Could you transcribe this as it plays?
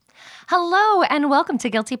Hello and welcome to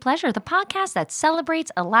Guilty Pleasure, the podcast that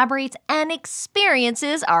celebrates, elaborates, and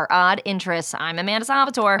experiences our odd interests. I'm Amanda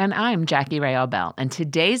Salvatore. And I'm Jackie Rael Bell. And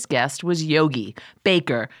today's guest was Yogi,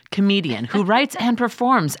 baker, comedian, who writes and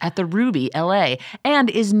performs at the Ruby, LA, and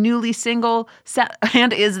is the newly single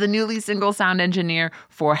sound engineer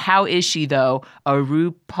for How Is She Though, a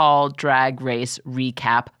RuPaul Drag Race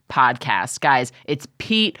recap podcast. Guys, it's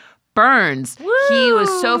Pete Burns. Woo! He was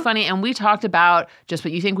so funny, and we talked about just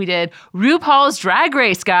what you think we did, RuPaul's Drag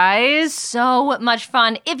Race, guys. So much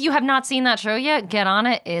fun. If you have not seen that show yet, get on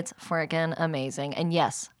it. It's freaking amazing. And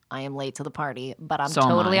yes, I am late to the party, but I'm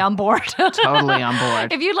totally on board. Totally on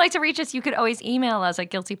board. If you'd like to reach us, you could always email us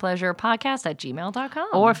at guiltypleasurepodcast@gmail.com.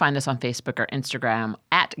 Or find us on Facebook or Instagram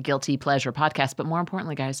at Guilty Pleasure Podcast. But more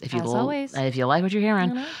importantly, guys, if you like what you're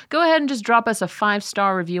hearing, go ahead and just drop us a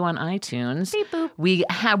 5-star review on iTunes. Beep boop. We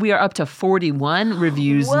are up to 41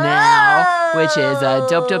 reviews now, which is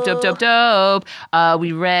dope.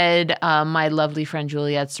 We read my lovely friend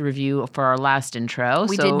Juliet's review for our last intro.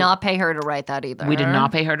 We did not pay her to write that either. We did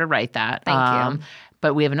not pay her to write that. Thank you.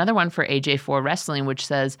 But we have another one for AJ4 Wrestling, which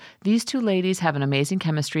says, these two ladies have an amazing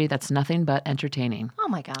chemistry that's nothing but entertaining. Oh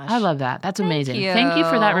my gosh. I love that. That's amazing. you. Thank you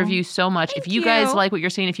for that review so much. Thank if you guys you. like what you're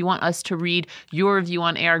seeing, if you want us to read your review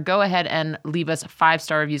on air, go ahead and leave us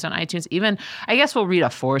 5-star reviews on iTunes. Even, I guess we'll read a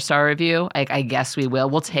 4-star review. I guess we will.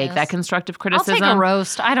 We'll take that constructive criticism. I'll take a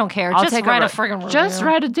roast. I don't care. Just write a friggin' review. Just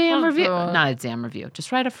write a damn review. Not a damn review.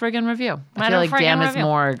 Just write a friggin' review. I feel like damn is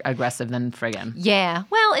more aggressive than friggin'. Yeah.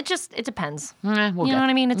 Well, it depends. You know what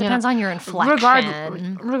I mean? It depends on your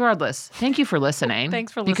inflection. Regardless, thank you for listening.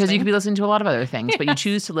 Thanks for listening. Because you could be listening to a lot of other things, but you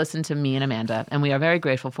choose to listen to me and Amanda, and we are very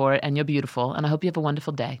grateful for it, and you're beautiful, and I hope you have a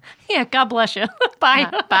wonderful day. Yeah, God bless you. Bye.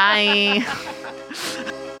 Bye.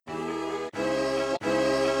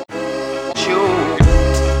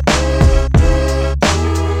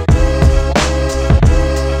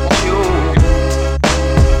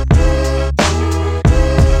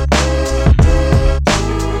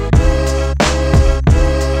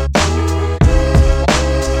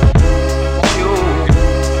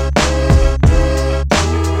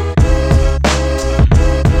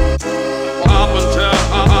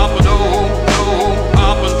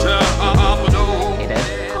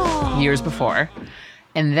 Years before.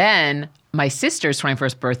 And then my sister's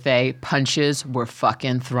 21st birthday, punches were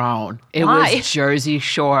fucking thrown. It Why? was Jersey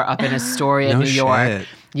Shore up in Astoria, New York. Shit.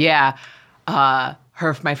 Yeah. My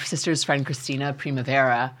sister's friend, Christina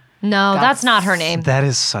Primavera. No, that's not her name. That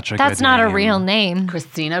is such a good name. That's not a real name.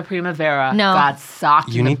 Christina Primavera No. got socked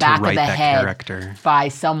You in the need to back of write the that head character. by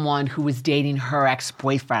someone who was dating her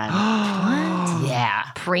ex-boyfriend. What? Yeah.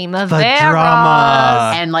 Primavera. The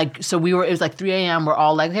drama. And it was like 3 a.m. We're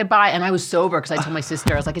all like, hey, bye. And I was sober because I told my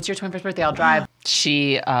sister, I was like, it's your 21st birthday, I'll drive.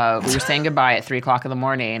 We were saying goodbye at 3 o'clock in the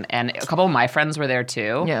morning. And a couple of my friends were there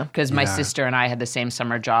too. Yeah. Because my sister and I had the same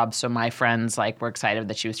summer job. So my friends were excited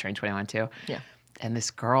that she was turning 21 too. Yeah. And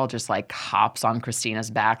this girl just hops on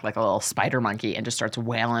Christina's back like a little spider monkey and just starts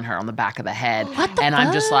wailing her on the back of the head. What the And fuck?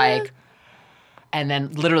 I'm just like, and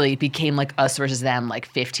then literally it became us versus them,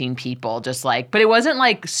 15 people, but it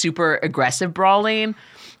wasn't super aggressive brawling.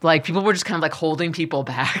 People were just kind of holding people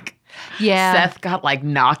back. Yeah. Seth got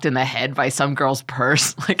knocked in the head by some girl's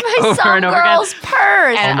purse By over some and over girl's again.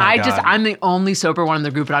 purse. And Oh my God. I'm the only sober one in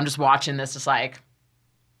the group, and I'm just watching this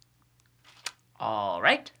all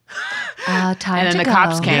right. Time And then to the go.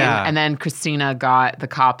 cops came, Yeah. and then Christina got the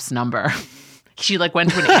cop's number. She went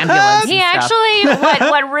to an ambulance. He and stuff. actually,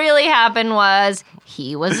 what really happened was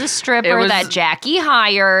he was a stripper that Jackie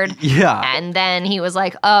hired. Yeah. And then he was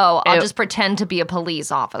like, oh, I'll just pretend to be a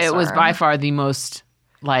police officer. It was by far the most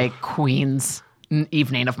Queen's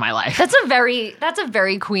evening of my life. That's a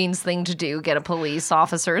very Queens thing to do. Get a police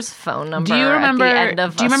officer's phone number. Do you remember? At the end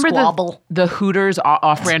of do you remember squabble? the Hooters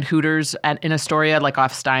off-brand Hooters in Astoria,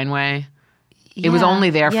 off Steinway? It was only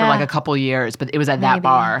there for a couple years, but it was at that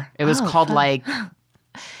bar. It was called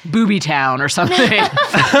Booby Town or something. It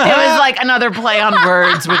was another play on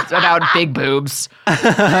words about big boobs.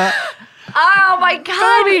 Oh my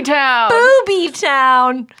God! Booby Town. Booby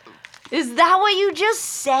Town. Is that what you just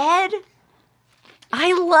said?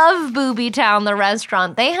 I love Booby Town, the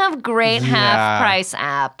restaurant. They have great half-price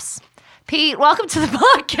apps. Pete, welcome to the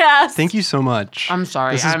podcast. Thank you so much. I'm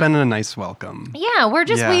sorry. This has been a nice welcome. Yeah, we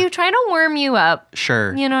try to warm you up.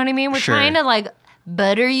 Sure. You know what I mean? We're Sure. trying to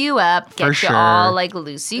butter you up, get For you sure. all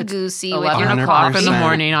loosey-goosey with your 11 o'clock in the 100%.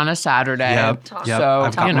 morning on a Saturday. Yep. So,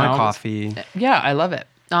 I've got my coffee. Yeah, I love it.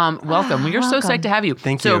 Welcome. We are so psyched to have you.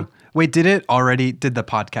 Thank you. Wait, did the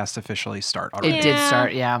podcast officially start already? It did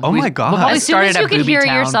start, yeah. Oh my God. We'll probably As soon as started you at can Booby hear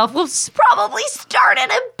Town. yourself, we'll probably start at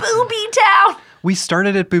a Booby Town. We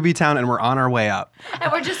started at Booby Town and we're on our way up.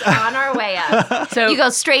 And we're just on our way up. So you go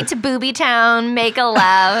straight to Booby Town, make a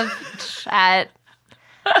left at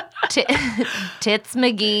Tits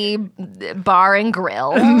McGee Bar and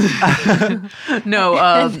Grill. No,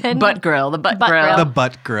 butt grill. The butt grill. The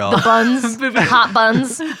butt grill. The buns, hot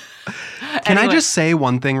buns. Can I just say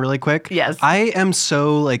one thing really quick? Yes. I am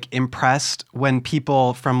so like impressed when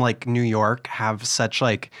people from like New York have such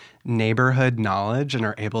like neighborhood knowledge and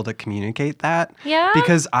are able to communicate that. Yeah.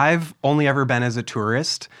 Because I've only ever been as a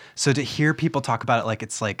tourist. So to hear people talk about it like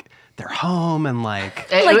it's like their home and like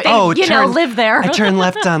live there. I turn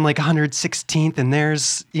left on like 116th and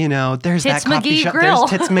there's Tits that coffee McGee shop. Grill.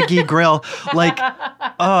 There's Tits McGee Grill. Like,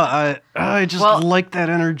 I just like that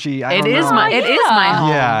energy. It is my home.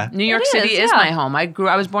 Yeah. New York City is my home. I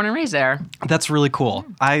was born and raised there. That's really cool.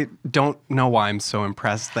 I don't know why I'm so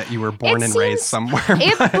impressed that you were born and raised somewhere.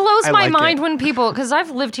 It blows my mind it. when people, because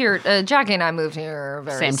I've lived here, Jackie and I moved here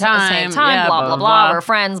same time, blah, blah, blah, we're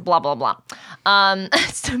friends, blah, blah, blah.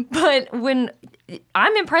 But when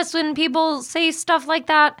I'm impressed when people say stuff like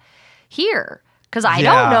that here. Because I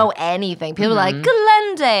don't know anything. People are like,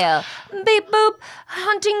 Glendale, beep boop,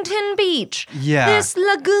 Huntington Beach, this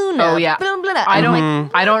Laguna. Oh, yeah. Blah, blah, blah. I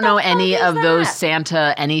don't know any is of those that?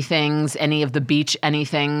 Santa anythings, any of the beach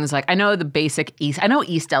anythings. Like, I know the basic East. I know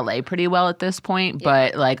East LA pretty well at this point,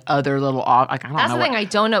 but like other little off, like, I don't know. That's the thing. I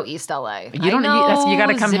don't know East LA. You don't. You got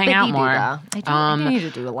to come hang out more. I do need to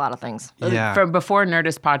do a lot of things. Yeah. From before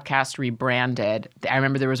Nerdist Podcast rebranded, I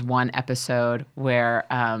remember there was one episode where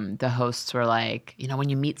the hosts were like, when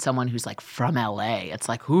you meet someone who's like from LA, it's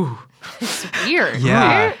like, ooh. It's weird.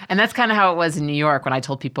 Yeah. Weird. And that's kind of how it was in New York when I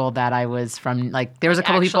told people that I was from, like, there was a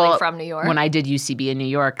couple Actually people from New York? When I did UCB in New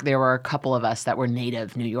York, there were a couple of us that were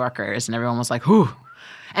native New Yorkers, and everyone was like, ooh.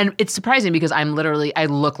 And it's surprising because I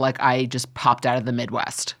look like I just popped out of the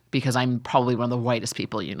Midwest because I'm probably one of the whitest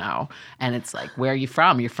people you know. And it's like, where are you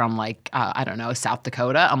from? You're from like, I don't know, South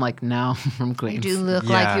Dakota? I'm like, no, I'm from Queens. You do look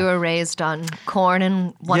like you were raised on corn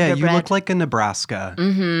and Wonder Yeah, Bread. you look like a Nebraska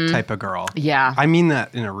type of girl. Yeah. I mean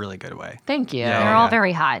that in a really good way. Thank you. Yeah. They're all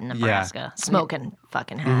very hot in Nebraska. Smoking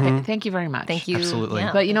fucking hot. Thank you very much. Thank you. Absolutely.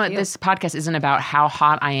 Yeah, But you know what? This podcast isn't about how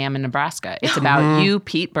hot I am in Nebraska. It's about you,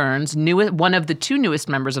 Pete Burns, one of the two newest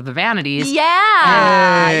members of the Vanities.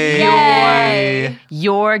 Yeah. Yay.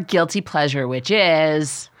 Your guilty pleasure, which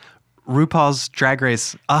is RuPaul's Drag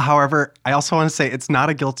Race. However, I also want to say it's not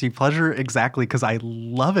a guilty pleasure exactly because I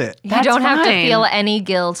love it. You That's don't have to fine. feel any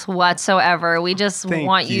guilt whatsoever. We just Thank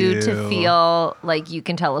want you to you. feel like you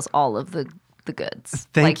can tell us all of the goods.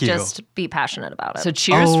 Thank you. Just be passionate about it. so.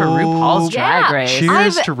 Cheers for RuPaul's Drag Yeah. Race.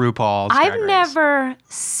 Cheers I've- to RuPaul's Drag I've Race. never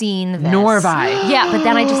seen this. Nor have I. Yeah, but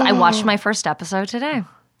then I watched my first episode today.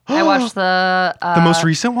 I watched the The most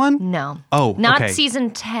recent one? no. Oh, not okay.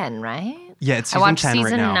 season 10, right? Yeah, it's I season watched 10 right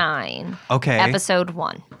season now. 9. Okay. Episode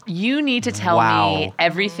 1. You need to tell Wow. me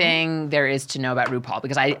everything there is to know about RuPaul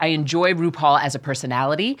because I enjoy RuPaul as a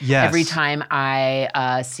personality. Yes. Every time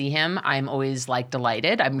I see him, I'm always like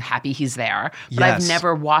delighted. I'm happy he's there. But I've Yes.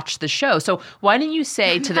 never watched the show. So why don't you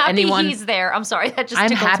say to anyone? he's there. I'm sorry, that just I'm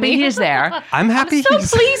tickled happy me. he's there. I'm happy So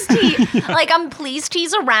he's pleased I'm pleased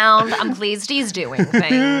he's around. I'm pleased he's doing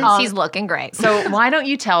things. He's looking great. So why don't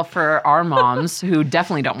you tell for our moms who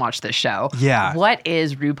definitely don't watch this show? Yeah. What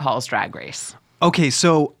is RuPaul's Drag Race? Okay,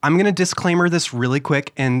 so I'm going to disclaimer this really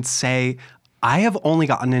quick and say I have only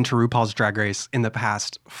gotten into RuPaul's Drag Race in the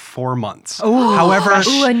past 4 months. However,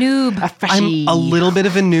 Ooh, a noob. A I'm freshie. a little bit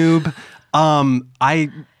of a noob. I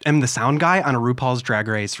am the sound guy on a RuPaul's Drag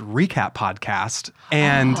Race recap podcast.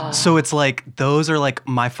 And so it's like, those are like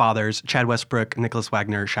my fathers, Chad Westbrook, Nicholas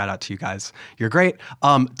Wagner. Shout out to you guys. You're great.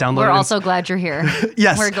 Download We're it. also glad you're here.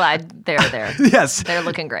 Yes. We're glad they're there. Yes. They're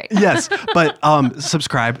looking great. Yes, but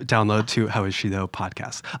subscribe, download to How Is She Though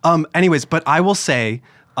podcast. Anyways, but I will say,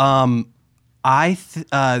 the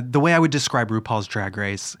way I would describe RuPaul's Drag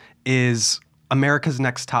Race is America's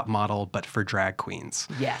Next Top Model, but for drag queens.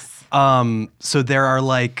 Yes. So there are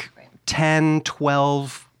like 10,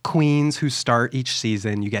 12 queens who start each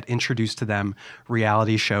season. You get introduced to them,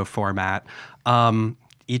 reality show format.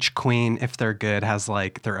 Each queen, if they're good, has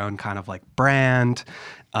like their own kind of like brand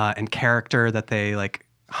and character that they like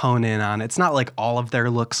hone in on. It's not like all of their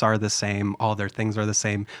looks are the same, all their things are the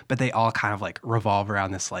same, but they all kind of like revolve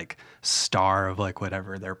around this like star of like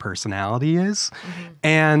whatever their personality is.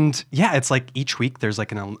 And yeah, it's like each week there's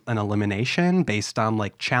like an elimination based on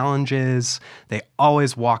like challenges. They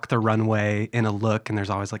always walk the runway in a look, and there's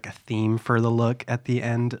always like a theme for the look at the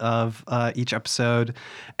end of each episode.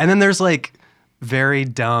 And then there's like very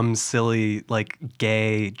dumb, silly, like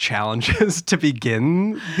gay challenges to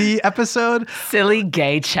begin the episode. Silly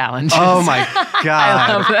gay challenges. Oh my God.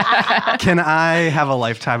 I love that. Can I have a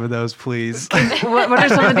lifetime of those, please? What are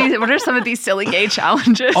some of these? What are some of these silly gay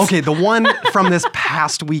challenges? Okay, the one from this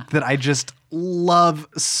past week that I just love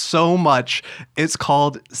so much, it's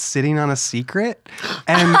called Sitting on a Secret.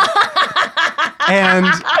 And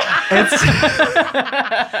it's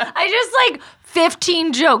I just like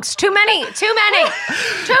 15 jokes. Too many things.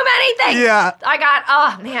 Yeah. I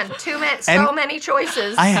got, so many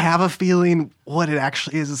choices. I have a feeling what it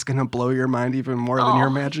actually is going to blow your mind even more than your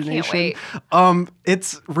imagination. Can't wait.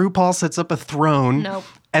 It's RuPaul sets up a throne. Nope.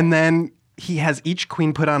 And then he has each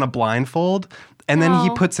queen put on a blindfold. And then he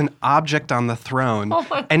puts an object on the throne.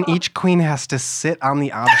 And each queen has to sit on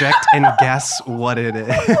the object and guess what it is.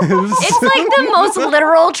 It's like the most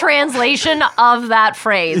literal translation of that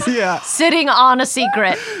phrase. Yeah. Sitting on a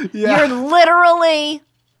secret. Yeah. You're literally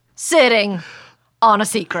sitting on a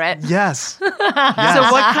secret. Yes. So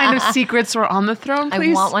what kind of secrets were on the throne,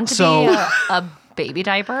 please? I want one to be a baby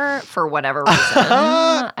diaper for whatever reason.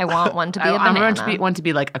 I want one to be a banana. I want one to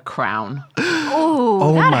be like a crown. Ooh,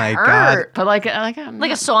 Oh that my hurt. God. But like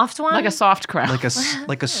a soft one? like a soft crown. Like a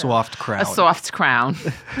soft crowd. a soft crown.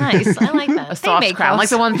 Nice. I like that. A soft crown. Like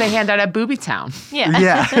the ones they hand out at Booby Town. Yeah.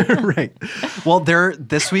 Yeah, right. Well,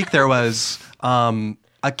 this week there was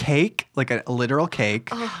a cake, like a literal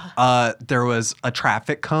cake. There was a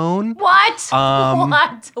traffic cone. What?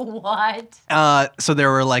 What? So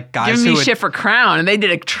there were like guys Giving who me would, shit for crown, and they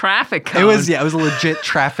did a traffic cone. it was a legit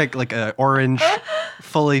traffic, like a orange,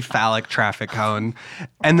 fully phallic traffic cone,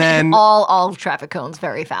 and then All traffic cones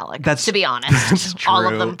very phallic. That's- to be honest. that's All of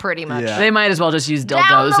true. them pretty much. Yeah. They might as well just use Down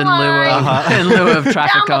dildos the in lieu of line. in lieu of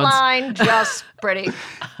traffic Down the cones. line, just pretty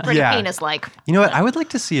Yeah. penis-like. you know what? I would like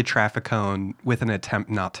to see a traffic cone with an attempt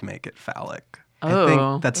not to make it phallic. I Oh.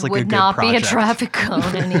 think that's like a Would good not project. be a traffic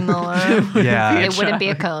cone anymore. Yeah, It wouldn't be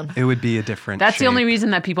a cone. it would be a different. That's the shape. only reason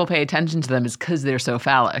that people pay attention to them is because they're so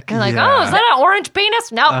phallic. They're like, Yeah. oh, is that an orange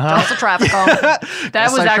penis? Nope, that's a traffic cone. That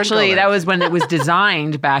Yes, was I should actually go that there. was when it was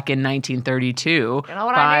designed back in 1932. You know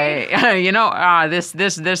what I by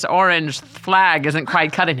this orange flag isn't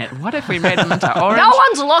quite cutting it. What if we made them into orange? No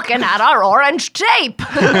one's looking at our orange tape.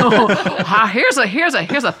 Here's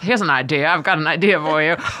an idea. I've got an idea for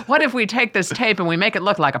you. What if we take this tape and we make it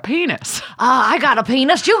look like a penis? I got a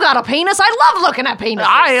penis. You got a penis. I love looking at penises.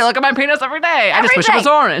 I look at my penis every day. I just Every wish it was day.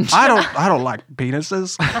 orange. I don't like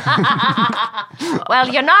penises. Well,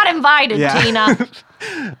 you're not invited, Yeah. Tina.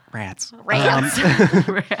 Rats. Rats.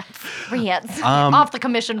 Rats. Off the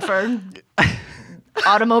commission for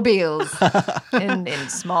automobiles in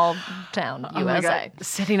small town Oh my USA. God.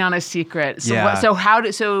 Sitting on a secret. So Yeah. so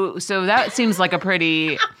that seems like a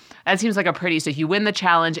pretty. That seems like a pretty. So if you win the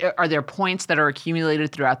challenge, are there points that are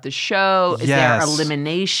accumulated throughout the show? Is there Yes.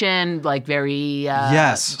 elimination, like very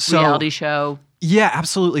Yes. So- reality show? Yeah,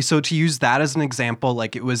 absolutely. So to use that as an example,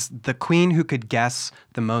 like it was the queen who could guess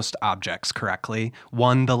the most objects correctly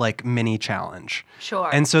won the like mini challenge. Sure.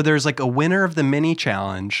 And so there's like a winner of the mini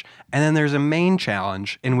challenge, and then there's a main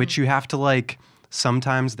challenge in which you have to like.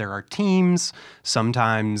 Sometimes there are teams.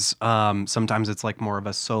 Sometimes it's like more of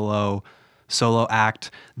a solo act.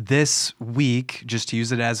 This week, just to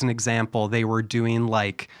use it as an example, they were doing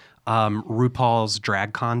like RuPaul's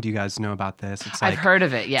Drag Con. Do you guys know about this? It's like, I've heard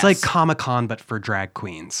of it. Yes, It's like Comic-Con, but for drag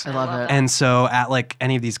queens. I love it. And so at like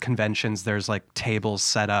any of these conventions, there's like tables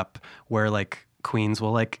set up where like queens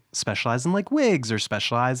will like specialize in like wigs or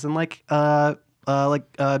specialize in like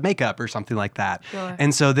makeup or something like that. Sure.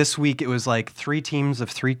 And so this week it was like 3 teams of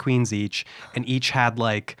 3 queens each, and each had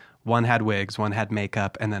like one had wigs, one had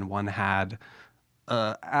makeup, and then one had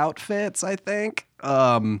outfits, I think.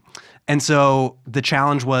 And so the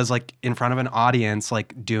challenge was like in front of an audience,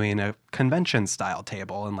 like doing a convention style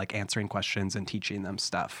table and like answering questions and teaching them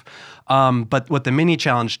stuff. But what the mini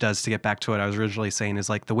challenge does, to get back to what I was originally saying, is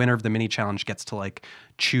like the winner of the mini challenge gets to like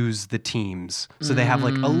choose the teams. So they have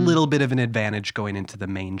like a little bit of an advantage going into the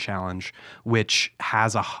main challenge, which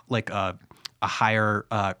has a higher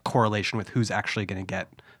correlation with who's actually going to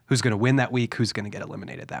win that week, who's going to get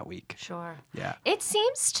eliminated that week. Sure. Yeah. It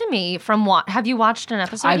seems to me from what have you watched an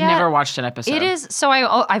episode I've yet? never watched an episode. It is so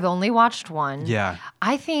I've only watched one. Yeah.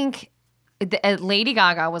 I think Lady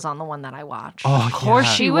Gaga was on the one that I watched. Oh, Of course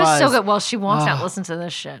yeah. she She was so was. good. Well, she won't listen to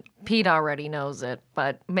this shit. Pete already knows it,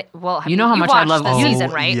 but you know how much I love the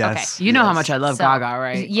season, right? Yes, Okay, you know how much I love Gaga,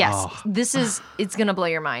 right? Yes, Oh. it's gonna blow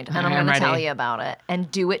your mind, and I'm I'm gonna tell ready. you about it and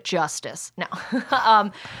do it justice. No,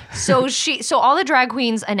 so all the drag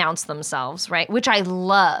queens announced themselves, right? Which I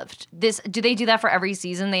loved. Do they do that for every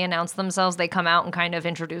season? They announce themselves. They come out and kind of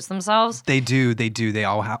introduce themselves. They do. They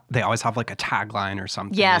always have like a tagline or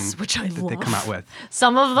something. Yes, which I that love. they come out with.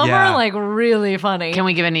 Some of them Yeah. are like really funny. Can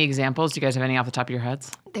we give any examples? Do you guys have any off the top of your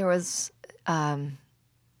heads? There was,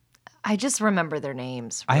 I just remember their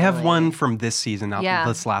names. I have really. one from this season, not Yeah.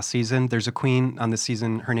 this last season. There's a queen on this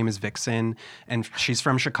season. Her name is Vixen, and she's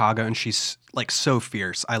from Chicago, and she's like so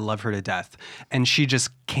fierce. I love her to death. And she just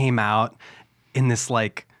came out in this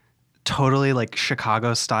like totally like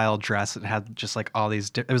Chicago style dress. It had just like all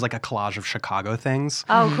these, it was like a collage of Chicago things.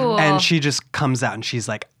 Oh, cool. And she just comes out and she's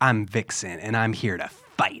like, I'm Vixen, and I'm here to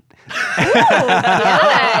fight.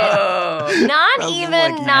 Not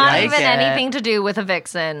even like it. anything to do with a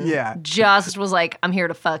vixen. Yeah. Just was like, I'm here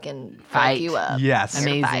to fucking fuck Fight. you up. Yes.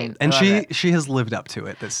 Amazing. And I love she has lived up to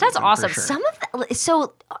it this That's season. awesome. For sure. Some of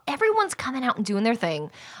so everyone's coming out and doing their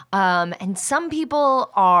thing, and some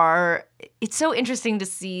people are. It's so interesting to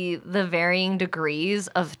see the varying degrees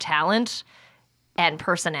of talent and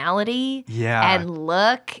personality, Yeah. and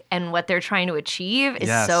look, and what they're trying to achieve is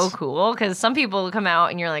Yes. so cool. Because some people come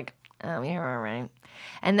out and you're like, oh, you're all right,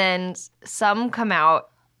 and then some come out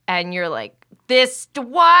and you're like, this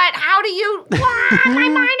what? How do you? What? My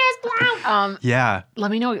mind is blown. Yeah. Let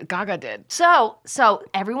me know what Gaga did. So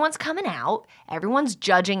everyone's coming out. Everyone's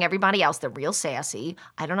judging everybody else. They're real sassy.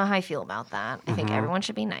 I don't know how I feel about that. I think everyone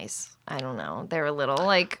should be nice. I don't know. They're a little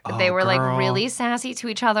like they Oh, were like girl. really sassy to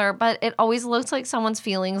each other, but it always looks like someone's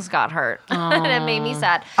feelings got hurt, and it made me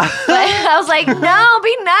sad. But I was like, no,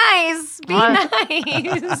 be nice, be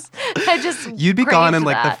nice. I just You'd be gone in craved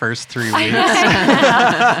like the that. first 3 weeks.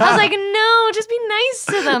 I was like, no, just be nice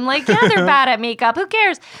to them. Like, yeah, they're bad at makeup. Who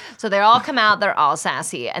cares? So they all come out. They're all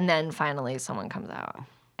sassy. And then finally someone comes out.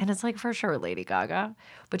 And it's like, for sure, Lady Gaga.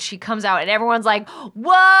 But she comes out and everyone's like,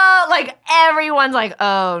 whoa. Like, everyone's like,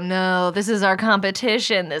 oh, no, this is our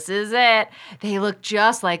competition. This is it. They look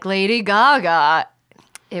just like Lady Gaga.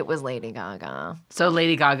 It was Lady Gaga. So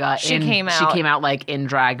Lady Gaga, She came out like in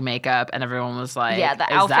drag makeup, and everyone was like, Yeah, the "Is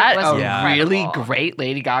outfit that was a incredible." really great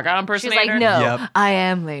Lady Gaga She's impersonator?" like, no, Yep. I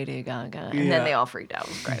am Lady Gaga. And Yeah. then they all freaked out. It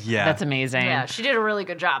was great. Yeah. That's amazing. Yeah, she did a really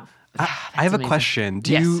good job. I have a amazing. question.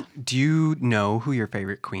 Do Yes. you know who your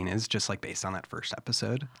favorite queen is, just like based on that first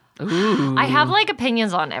episode? Ooh. I have like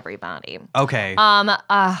opinions on everybody. Okay. I'm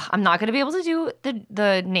not going to be able to do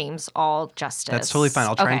the names all justice. That's totally fine.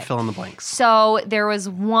 I'll try and Okay. fill in the blanks. So there was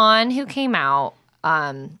one who came out.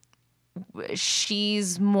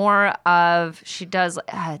 She's more of she does.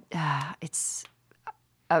 It's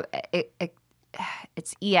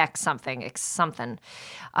EX something. It's something.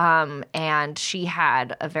 And she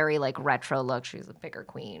had a very like retro look. She was a bigger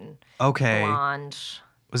queen, Okay. blonde.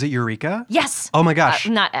 Was it Eureka? Yes. Oh my gosh.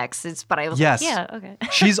 Not X. But I was Yes. like, yeah, okay.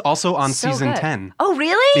 She's also on So season good. 10. Oh,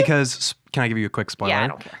 really? Because, can I give you a quick spoiler? Yeah, I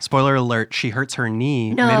don't care. Spoiler alert, she hurts her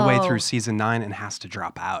knee No. midway through season 9 and has to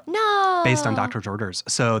drop out. No. Based on doctor's orders.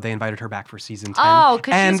 So they invited her back for season 10. Oh,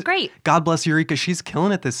 'cause she's And great. God bless Eureka. She's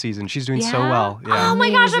killing it this season. She's doing so Yeah? well. Yeah. Oh my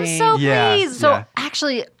gosh, I'm so Yeah. pleased. So Yeah.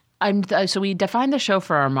 actually, so we defined the show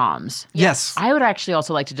for our moms. Yes. I would actually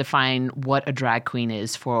also like to define what a drag queen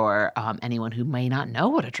is for anyone who may not know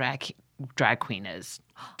what a drag queen is.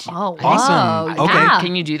 Oh, Awesome. wow. Okay. Yeah.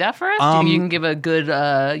 Can you do that for us? You can give a good,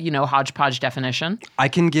 hodgepodge definition. I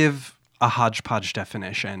can give a hodgepodge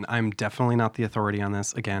definition. I'm definitely not the authority on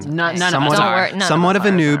this. Again, None of us somewhat, are. Don't worry, none somewhat of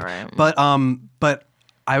of a us are, noob, right. but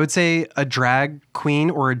I would say a drag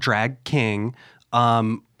queen or a drag king.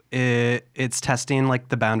 It's testing like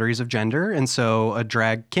the boundaries of gender, and so a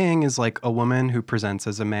drag king is like a woman who presents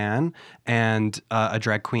as a man, and a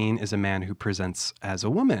drag queen is a man who presents as a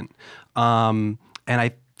woman. And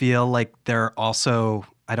I feel like they're also,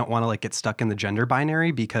 I don't want to like get stuck in the gender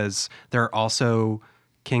binary because there are also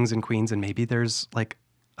kings and queens, and maybe there's like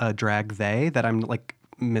a drag they that I'm like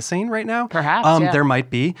missing right now. Perhaps, yeah. There might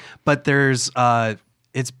be, but there's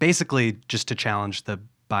it's basically just to challenge the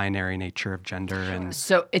binary nature of gender and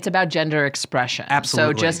So it's about gender expression.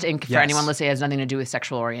 Absolutely. So just for Yes. anyone listening, it has nothing to do with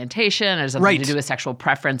sexual orientation. It has nothing Right. to do with sexual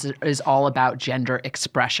preference. It is all about gender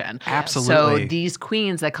expression. Absolutely. So these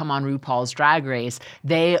queens that come on RuPaul's Drag Race,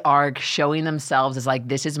 they are showing themselves as like,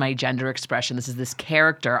 this is my gender expression. This is this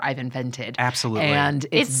character I've invented. Absolutely. And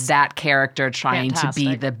it's that character trying to be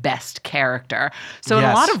fantastic. the best character. So in a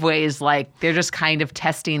Yes. lot of ways, like they're just kind of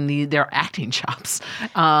testing their acting chops.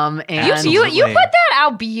 And You put that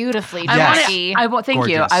out beautifully, Yes. Jackie. Thank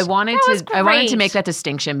you. Gorgeous. I wanted was to great. make that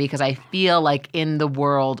distinction because I feel like in the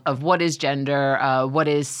world of what is gender, what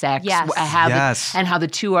is sex, Yes. and how the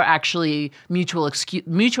two are actually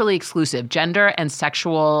mutually exclusive. Gender and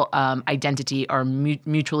sexual identity are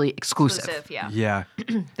mutually exclusive. Yeah.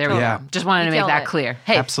 There we Yeah. go. Just wanted to You make killed that it. clear.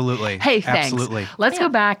 Hey, Absolutely. Hey, thanks. Absolutely. Let's go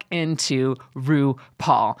back into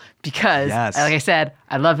RuPaul because, Yes. like I said,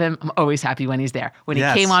 I love him. I'm always happy when he's there. When he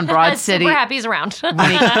Yes. came on Broad City, Super happy he's around.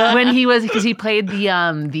 when he was because he played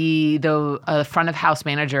the front of house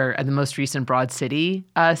manager at the most recent Broad City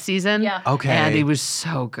season. Yeah. Okay. And he was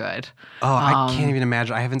so good. Oh, I can't even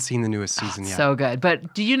imagine. I haven't seen the newest season yet. So good.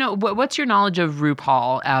 But do you know what's your knowledge of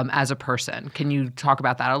RuPaul as a person? Can you talk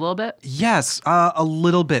about that a little bit? Yes, a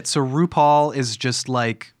little bit. So RuPaul is just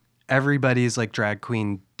like everybody's like drag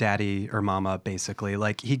queen daddy or mama, basically.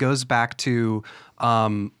 Like he goes back to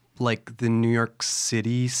like the New York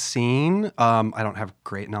City scene. I don't have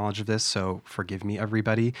great knowledge of this, so forgive me,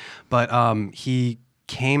 everybody. But he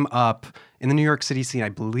came up in the New York City scene, I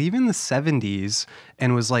believe in the 70s,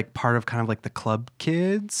 and was like part of kind of like the Club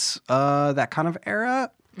Kids, that kind of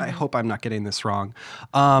era. I hope I'm not getting this wrong.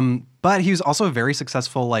 But he was also very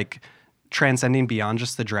successful, like transcending beyond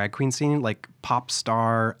just the drag queen scene, like pop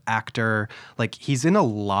star, actor. Like he's in a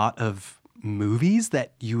lot of movies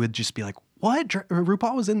that you would just be like, what?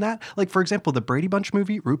 RuPaul was in that? Like, for example, the Brady Bunch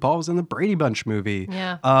movie, RuPaul was in the Brady Bunch movie.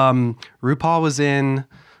 Yeah. RuPaul was in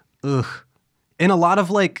a lot of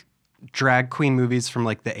like drag queen movies from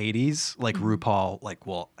like the 80s. Like RuPaul like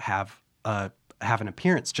will have an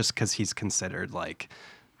appearance just because he's considered like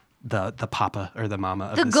the papa or the mama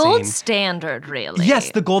of the gold scene. standard, really.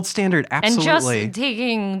 Yes, the gold standard. Absolutely. And just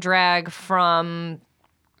taking drag from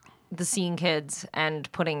the scene kids and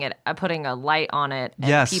putting a light on it, and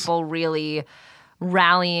Yes. people really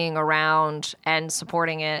rallying around and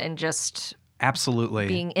supporting it, and just Absolutely.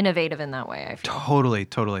 being innovative in that way. I feel.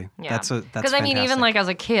 Totally. Yeah. That's because I mean, even fantastic. like as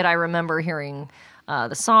a kid, I remember hearing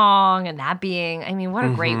the song and that being. I mean, what a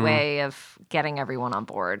great way of getting everyone on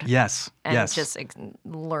board. Yes. And yes. just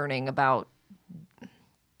learning about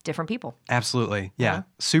different people. Absolutely. Yeah.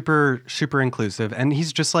 Super, super inclusive. And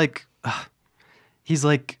he's just like, he's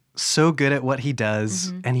like so good at what he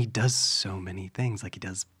does. And he does so many things. Like he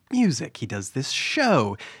does music, he does this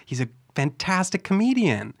show. He's a fantastic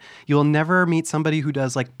comedian. You'll never meet somebody who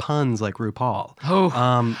does like puns like RuPaul.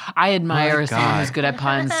 I admire my someone God. who's good at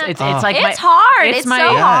puns. It's like It's hard. It's my,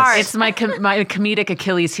 so hard. It's my comedic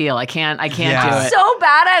Achilles heel. I can't Yeah. do it. So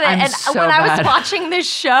bad at it. I'm And so when I was bad. watching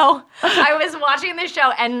this show,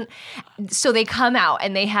 and so they come out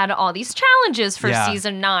and they had all these challenges for Yeah.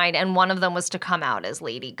 season 9, and one of them was to come out as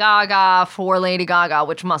Lady Gaga for Lady Gaga,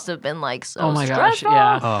 which must have been like so Oh my gosh, stressful.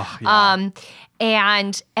 yeah. Oh, yeah.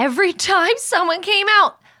 And every time someone came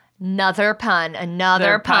out, another pun,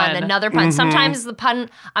 another pun, pun. another pun. Sometimes the pun,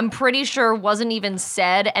 I'm pretty sure, wasn't even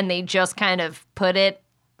said, and they just kind of put it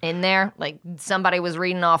in there. Like somebody was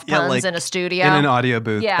reading off Yeah, puns like in a studio. in an audio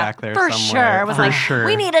booth Yeah, back there for somewhere. sure. It was For like, sure.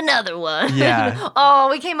 we need another one. Yeah. Oh,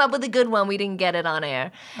 we came up with a good one. We didn't get it on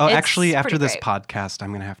air. Oh, It's actually, after pretty this great. podcast, I'm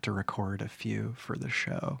going to have to record a few for the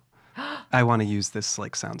show. I want to use this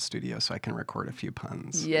like sound studio so I can record a few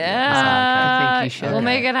puns. Yeah. I think you should. We'll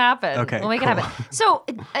make it happen. Okay, We'll make it cool. happen. So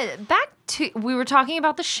back to, we were talking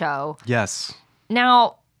about the show. Yes.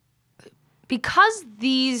 Now, because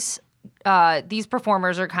these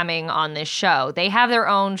performers are coming on this show, they have their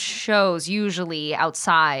own shows usually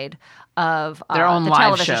outside of Their own the live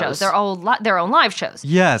television shows. Their own live shows.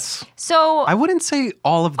 Yes. So I wouldn't say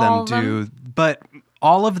all of them All of do, but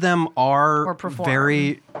all of them are Or perform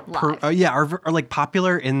very live. are like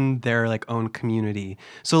popular in their like own community.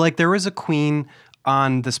 So like there was a queen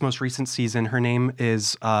on this most recent season. Her name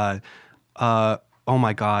is oh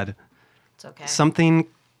my God, it's okay. something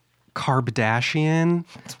Kardashian.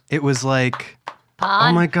 It was like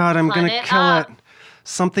Pun. oh my God, I'm Pun gonna it kill up. it.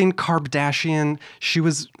 Something Kardashian. She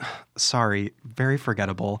was sorry, very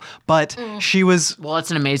forgettable, but she was Well, it's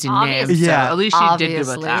an amazing Obviously. name. So Yeah. at least she did good with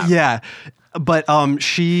Obviously. that. Yeah. But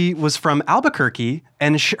she was from Albuquerque,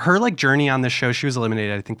 and her like journey on this show, she was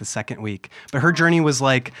eliminated, I think, the second week. But her journey was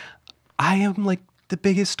like, I am like the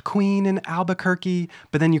biggest queen in Albuquerque.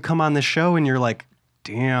 But then you come on the show and you're like,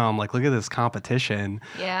 damn, like look at this competition.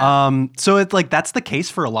 Yeah. So it's like that's the case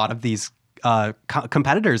for a lot of these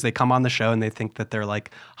competitors. They come on the show and they think that they're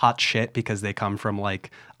like hot shit because they come from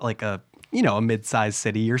like a a mid-sized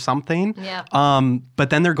city or something. Yeah. But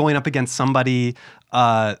then they're going up against somebody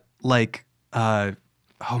like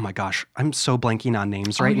oh my gosh, I'm so blanking on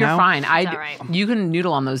names right you're now. fine. all right. You can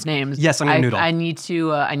noodle on those names. Yes, I'm gonna noodle. I need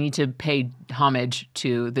to pay homage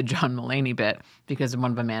to the John Mulaney bit because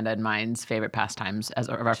one of Amanda and mine's favorite pastimes of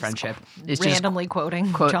our friendship is just Randomly quoting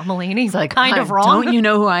John Mulaney. It's like, kind of wrong. Don't you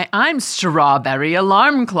know who I'm Strawberry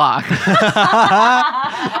Alarm Clock.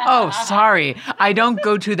 Oh, sorry. I don't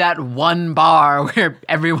go to that one bar where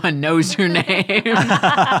everyone knows your name.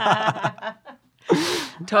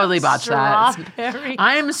 Totally botched that.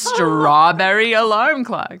 I'm Strawberry Alarm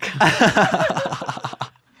Clock.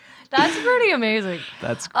 That's pretty amazing.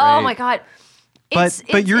 That's great. Oh my God. But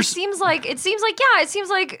it seems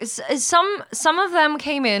like some of them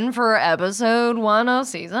came in for episode 1 of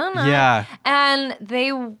season. Yeah. And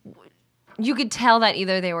you could tell that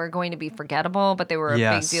either they were going to be forgettable, but they were a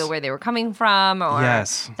big deal where they were coming from, or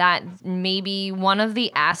that maybe one of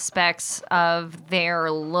the aspects of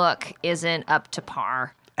their look isn't up to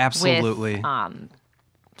par. Absolutely. With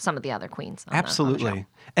some of the other queens. Absolutely. On the show.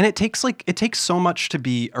 And it takes so much to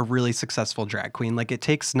be a really successful drag queen. Like, it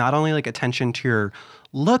takes not only like attention to your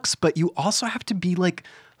looks, but you also have to be like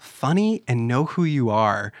funny and know who you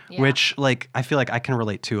are, which like I feel like I can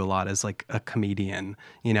relate to a lot as like a comedian.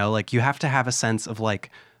 You know, like you have to have a sense of like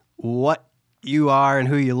what you are and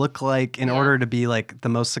who you look like in order to be like the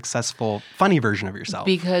most successful, funny version of yourself.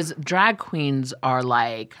 Because drag queens are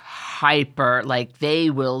like hyper, like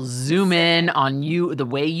they will zoom in on you, the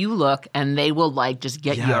way you look, and they will like just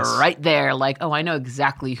get you right there. Like, oh, I know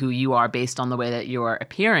exactly who you are based on the way that you're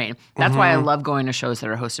appearing. That's why I love going to shows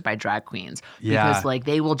that are hosted by drag queens. Because like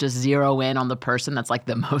they will just zero in on the person that's like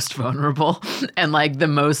the most vulnerable and like the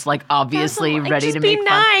most like obviously ready to make fun.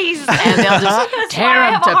 Nice. And they'll just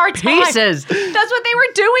tear them to pieces. That's what they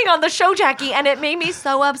were doing on the show, Jackie, and it made me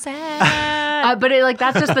so upset. But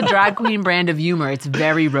that's just the drag queen brand of humor. It's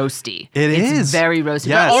very roasty. It's very roasty.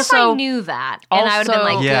 Yes. But If I also, knew that, and I would have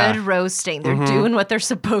been like, good roasting. They're doing what they're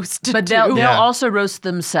supposed to but do. they'll also roast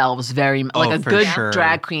themselves very like a for good sure.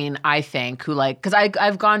 drag queen, I think, who like, because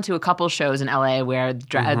I've gone to a couple shows in LA where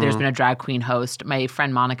there's been a drag queen host. My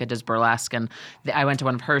friend Monica does burlesque, and I went to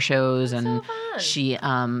one of her shows, and she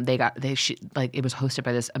it was hosted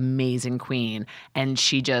by this amazing queen, and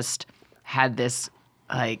she just had this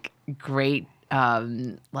like great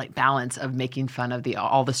like balance of making fun of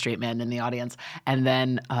all the straight men in the audience, and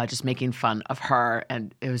then just making fun of her,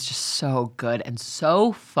 and it was just so good and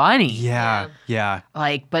so funny. Yeah.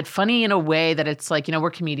 Like, but funny in a way that it's like, you know,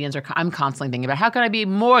 we're comedians, I'm constantly thinking about how can I be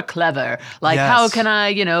more clever? Like, how can I,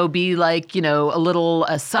 you know, be like, you know, a little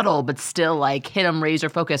subtle, but still like hit them razor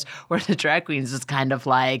focus, where the drag queens is kind of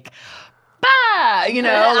like, bah, you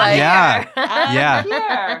know, like,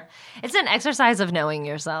 yeah. It's an exercise of knowing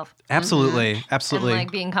yourself. Absolutely. Absolutely. And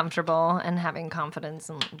like being comfortable and having confidence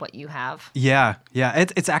in what you have. Yeah.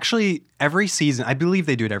 It's actually every season. I believe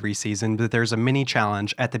they do it every season, but there's a mini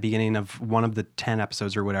challenge at the beginning of one of the 10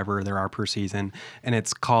 episodes or whatever there are per season. And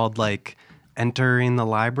it's called like entering the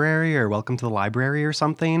library or welcome to the library or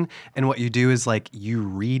something. And what you do is like you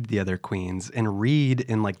read the other queens, and read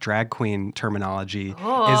in like drag queen terminology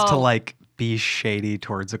is to like be shady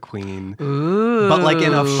towards a queen. Ooh. But like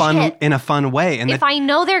in a fun way. And if I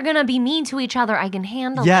know they're gonna be mean to each other, I can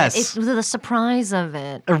handle it. It's the surprise of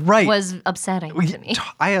it was upsetting to me.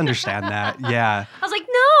 I understand that. Yeah. I was like,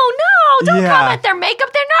 no, don't comment their makeup.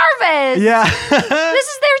 They're nervous. Yeah. This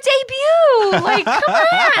is their debut. Like,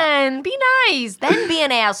 come on, be nice. Then be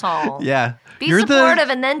an asshole. Yeah. Be supportive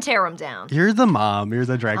and then tear them down. You're the mom. You're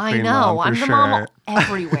the drag queen I know. mom for I'm sure. the mom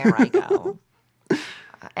everywhere I go.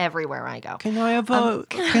 Everywhere I go. Can I have a?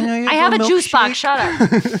 I have a juice box. Shut up.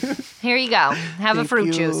 Here you go. Have a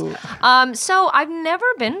fruit juice. So I've never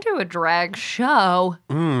been to a drag show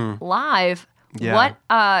live.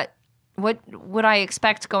 Yeah. What would I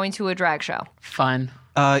expect going to a drag show? Fun.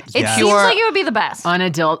 It seems like it would be the best.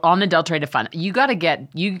 Unadulterated fun. You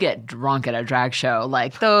get drunk at a drag show.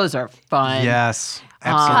 Like, those are fun. Yes.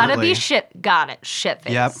 Absolutely. Gotta be shit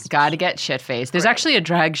face. Yep. Gotta get shit faced. There's actually a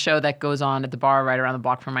drag show that goes on at the bar right around the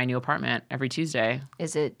block from my new apartment every Tuesday.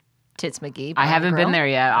 Is it Tits McGee? I haven't been there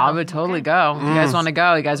yet. I would totally go. You guys want to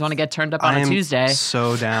go? You guys want to get turned up on a Tuesday?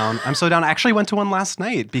 So down. I'm so down. I actually went to one last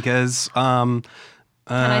night because can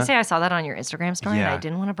I say I saw that on your Instagram story and I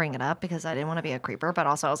didn't want to bring it up because I didn't want to be a creeper, but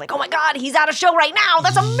also I was like, oh my God, he's at a show right now.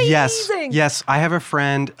 That's amazing. Yes. I have a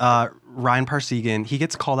friend, Ryan Parsegan. He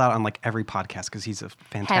gets called out on like every podcast because he's a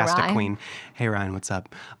fantastic queen. Hey Ryan, what's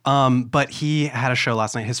up? But he had a show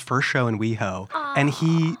last night, his first show in WeHo, and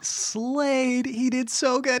he slayed. He did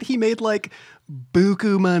so good. He made like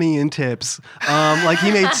buku money in tips. Like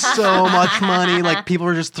he made so much money. Like people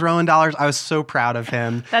were just throwing dollars. I was so proud of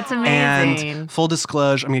him. That's amazing. And full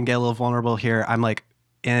disclosure, I'm gonna get a little vulnerable here. I'm like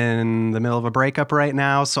in the middle of a breakup right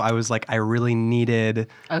now, so I was like, I really needed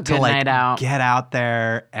A to good like night out. get out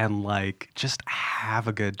there and like just have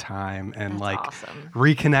a good time and That's like awesome.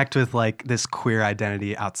 reconnect with like this queer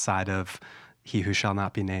identity outside of he who shall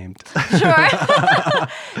not be named. Sure.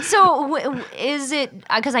 So is it,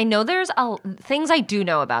 because I know there's things I do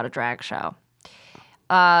know about a drag show.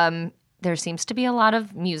 There seems to be a lot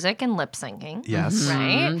of music and lip syncing. Yes.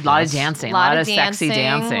 Right? A lot of dancing, a lot of sexy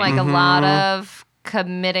dancing. Like a lot of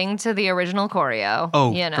committing to the original choreo.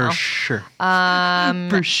 Oh, you know? for sure.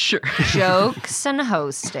 For sure. Jokes and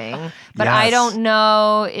hosting. But I Yes. don't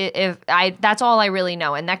know if that's all I really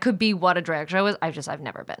know. And that could be what a drag show is. I've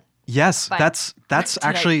never been. Yes, But that's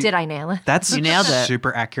actually Did I nail it? that's You nailed it.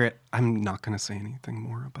 super accurate. I'm not going to say anything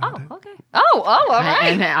more about it. Okay. Oh, all right.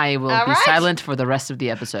 And I will All be right. silent for the rest of the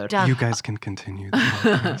episode. Done. You guys can continue.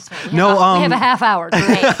 We No, have a half hour.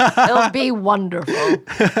 Great. It'll be wonderful.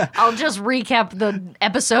 I'll just recap the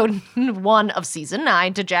episode 1 of season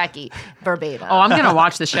 9 to Jackie verbatim. Oh, I'm gonna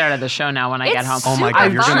watch the shit out of the show now when I get It's home. Oh my super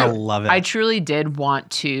God, you're fun. going to love it. I truly did want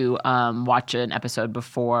to watch an episode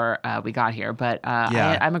before we got here, but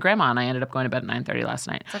Yeah. I'm a grandma and I ended up going to bed at 9:30 last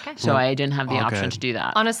night. It's okay. So I didn't have the All option good. to do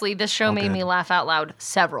that. Honestly, this show made good. me laugh out loud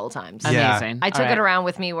several times. Yeah. Amazing. I took All right. it around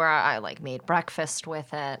with me where I like made breakfast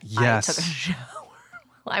with it. Yes. I took a shower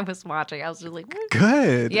while I was watching. I was just like,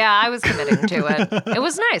 Good. yeah, I was committing to it. It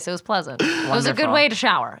was nice. It was pleasant. It was a good Wonderful. way to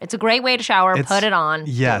shower. It's a great way to shower. It's- Put it on.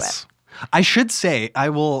 do Yes. I should say, I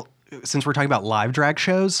will, since we're talking about live drag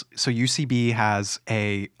shows, so UCB has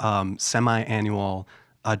a semi-annual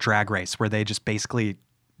drag race where they just basically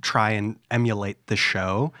try and emulate the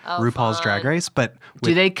show, RuPaul's Drag Race, but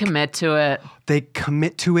Do they commit to it? they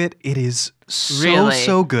commit to it. It is so, Really?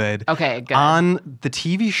 so good. Okay, good. On the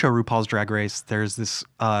TV show RuPaul's Drag Race, there's this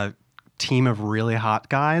team of really hot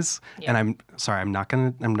guys. And I'm sorry, I'm not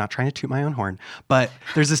trying to toot my own horn, but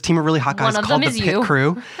there's this team of really hot guys One of called them the is Pit you.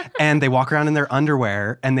 Crew. And they walk around in their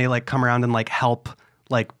underwear and they like come around and like help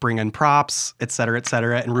like bring in props, et cetera, et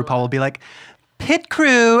cetera. And RuPaul will be like, Pit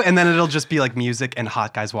Crew, and then it'll just be like music and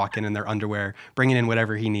hot guys walk in their underwear, bringing in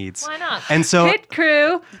whatever he needs. Why not? And so, Pit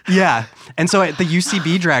crew. yeah. And so at the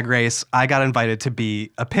UCB drag race, I got invited to be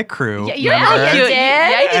a pit crew. Yeah, you member. you did.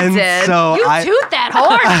 Yeah, you And did. so You I, toot that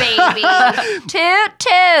horn, baby. Toot,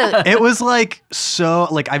 toot. it was like so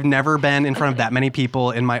like I've never been in front of that many people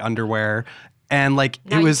in my underwear. And like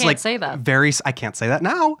Now it you was can't like say that. I can't say that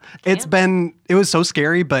now. It was so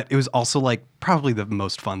scary, but it was also like probably the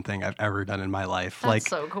most fun thing I've ever done in my life. Like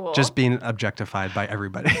so cool. just being objectified by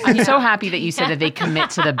everybody. I'm so happy that you said that they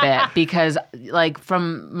commit to the bit because, like,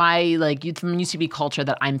 from my from UCB culture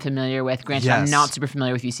that I'm familiar with. Granted, I'm Yes. not super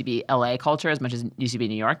familiar with UCB LA culture as much as UCB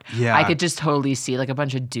New York. Yeah. I could just totally see like a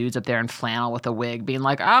bunch of dudes up there in flannel with a wig, being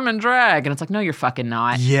like, "I'm in drag," and it's like, "No, you're fucking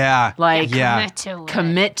not." Yeah. Like, yeah.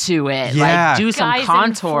 Commit to it. Yeah. Like, do some Guys in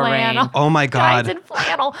contouring. flannel. Oh my God. Guys in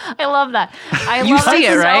flannel. I love that. I You love see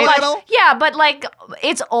that it, so right? much. Yeah, but like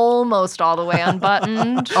it's almost all the way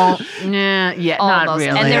unbuttoned. Oh, nah, yeah, not Almost.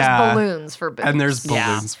 really. And there's Yeah. balloons for boobs. And there's Yeah.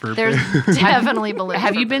 balloons for There's definitely balloons.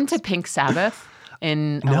 Have for you been to boobs. Pink Sabbath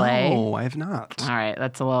in LA? No, I have not. All right,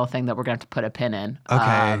 that's a little thing that we're going to have to put a pin in.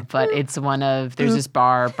 Okay. But it's there's this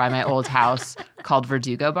bar by my old house called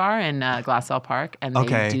Verdugo Bar in Glassell Park, and they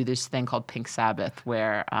Okay. do this thing called Pink Sabbath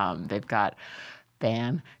where they've got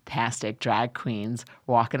fantastic drag queens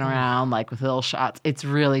walking around like with little shots. It's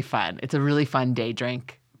really fun. It's a really fun day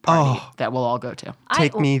drink party that we'll all go to.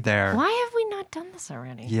 Take me there. Why have we not done this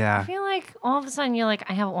already? Yeah. I feel like all of a sudden you're like,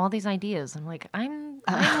 I have all these ideas. I'm like, I'm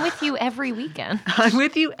with you every weekend. I'm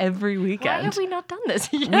with you every Why weekend. have we not done this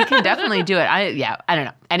yet? We can definitely do it. I don't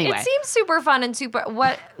know. Anyway. It seems super fun and super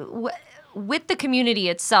with the community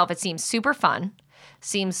itself. It seems super fun,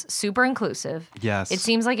 seems super inclusive. Yes. It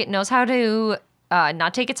seems like it knows how to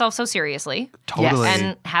not take itself so seriously Totally.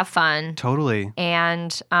 and have fun Totally.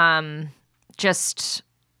 and just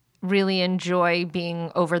really enjoy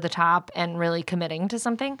being over the top and really committing to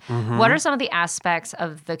something. Mm-hmm. What are some of the aspects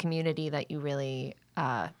of the community that you really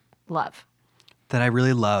love? That I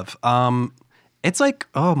really love. It's like,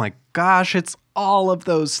 oh my gosh, it's all of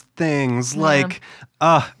those things. Like,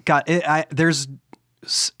 God,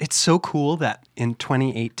 it's so cool that in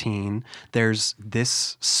 2018 there's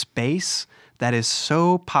this space that is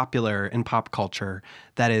so popular in pop culture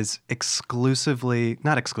that is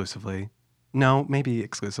not exclusively, no, maybe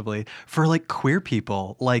exclusively for like queer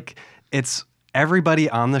people. Like it's everybody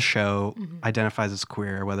on the show identifies as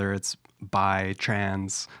queer, whether it's bi,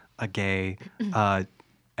 trans, a gay,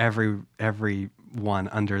 everyone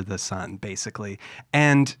under the sun, basically.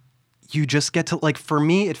 And you just get to like, for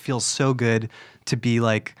me, it feels so good to be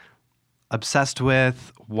like obsessed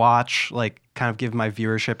with, watch, like kind of give my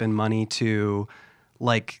viewership and money to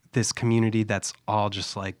like this community that's all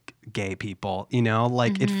just like gay people, you know,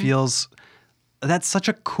 like it feels, that's such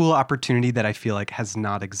a cool opportunity that I feel like has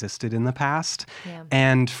not existed in the past. Yeah.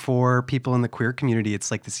 And for people in the queer community, it's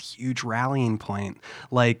like this huge rallying point.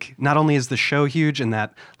 Like not only is the show huge, and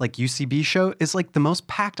that like UCB show is like the most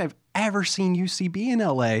packed I've ever seen UCB in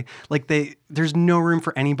LA. Like there's no room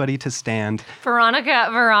for anybody to stand.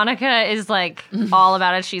 Veronica is like all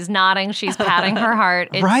about it. She's nodding. She's patting her heart.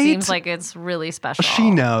 It Right? seems like it's really special. She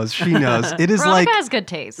knows. It is Veronica like has good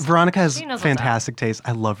taste. Veronica has She knows what's fantastic taste.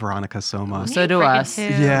 I love Veronica so much. So do Freaking us. too.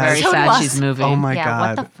 Yeah. Very So do sad us. she's moving. Oh my Yeah,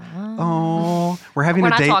 god. what the fuck? Oh, we're having We're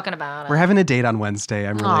a not date. talking about it. We're having a date on Wednesday.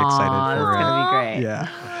 I'm really excited Aw, for that's it. gonna be great.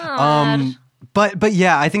 Yeah. But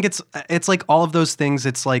yeah, I think it's like all of those things.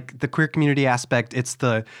 It's like the queer community aspect. It's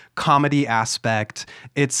the comedy aspect.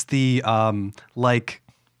 It's the like,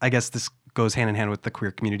 I guess this goes hand in hand with the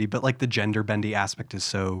queer community, but like the gender bendy aspect is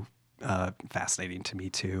so fascinating to me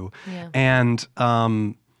too. Yeah. And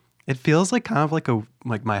it feels like kind of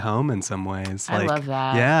like my home in some ways. I Like, love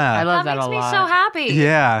that. Yeah. I love That that makes a lot. me so happy.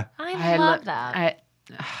 Yeah. I love that.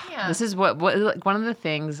 Yeah. This is what like one of the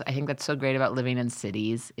things I think that's so great about living in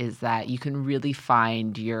cities is that you can really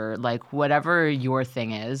find your like whatever your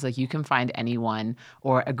thing is. Like you can find anyone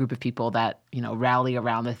or a group of people that, you know, rally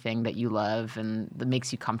around the thing that you love and that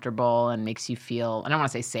makes you comfortable and makes you feel, I don't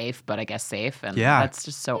want to say safe, but I guess safe. And Yeah. that's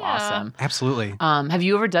just so awesome. Absolutely. Have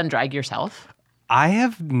you ever done drag yourself? I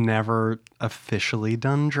have never officially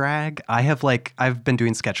done drag. I've been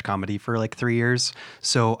doing sketch comedy for like 3 years.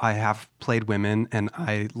 So I have played women, and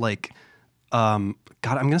I like, God, I'm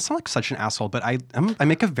going to sound like such an asshole, but I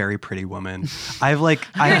make a very pretty woman. You're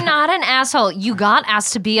not an asshole. You got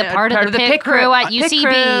asked to be a part of the pit crew at Pit UCB.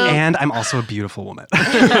 crew. And I'm also a beautiful woman.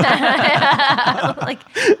 Like,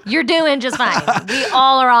 you're doing just fine. We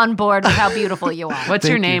all are on board with how beautiful you are. What's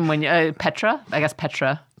your Thank you. name when you, Petra? I guess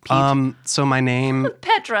Petra. Pete. So my name,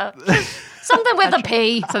 Petra. Something with a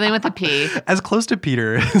P. Something with a P. as close to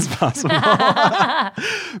Peter as possible.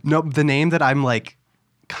 No, the name that I'm like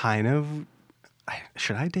kind of,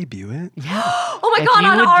 should I debut it? Oh my God,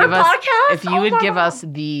 on our podcast? If you would give us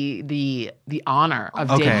the honor of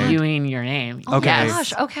Okay. debuting your name. Okay. Yes.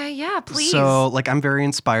 Gosh, okay, yeah, please. So, like, I'm very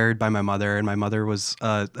inspired by my mother, and my mother was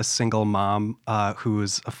a single mom who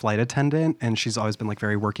was a flight attendant, and she's always been like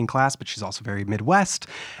very working class, but she's also very Midwest,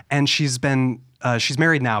 and she's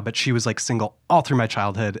married now, but she was like single all through my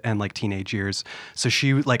childhood and like teenage years. So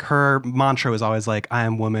she like her mantra was always like, "I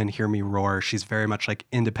am woman, hear me roar." She's very much like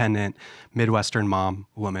independent Midwestern mom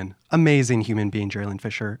woman, amazing human being, Jerrilyn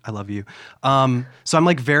Fisher. I love you. So I'm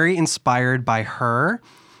like very inspired by her,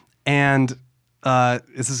 and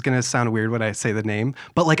this is gonna sound weird when I say the name,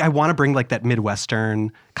 but like I want to bring like that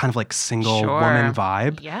Midwestern kind of like single Sure. woman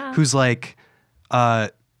vibe, Yeah. who's like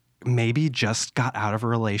maybe just got out of a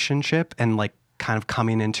relationship and like kind of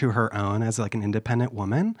coming into her own as like an independent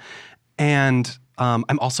woman. And I'm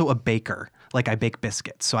also a baker. Like I bake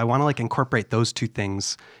biscuits. So I want to like incorporate those two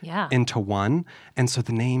things Yeah. into one. And so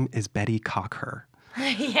the name is Betty Cocker.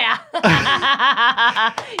 Yeah.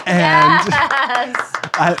 And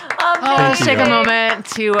Let's take a moment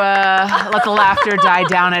to let the laughter die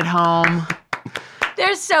down at home.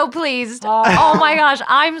 They're so pleased. Oh my gosh,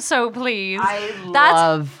 I'm so pleased.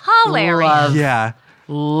 That's hilarious.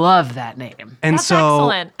 Love that name. And That's so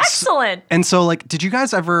excellent. And so like, did you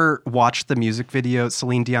guys ever watch the music video,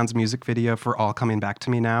 Celine Dion's music video for All Coming Back to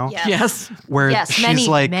Me Now? Yes. Where Yes, she's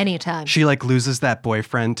many times. She like loses that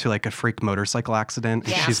boyfriend to like a freak motorcycle accident,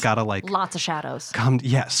 and Yes. she's got to like Lots of shadows.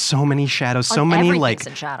 so many shadows, so Like, many everything's like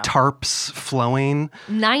in shadow. tarps flowing.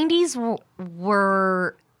 90s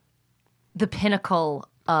were the pinnacle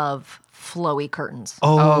of flowy curtains.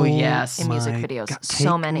 Oh, yes. In music my videos. God,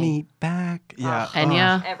 So take many. me back. Yeah.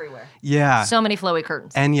 Enya. Everywhere. Yeah. So many flowy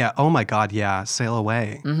curtains. And yeah, oh my God, yeah, Sail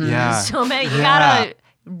Away. Mm-hmm. Yeah. So many. You Yeah.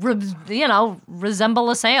 gotta,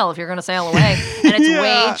 resemble a sail if you're gonna sail away, and it's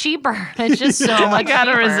way cheaper. It's just so much. I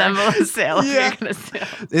gotta cheaper. resemble a sail if Yeah. you're gonna sail.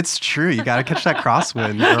 It's true. You got to catch that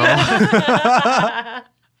crosswind, girl.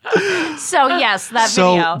 So yes, that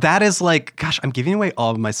So video. that is like, gosh, I'm giving away all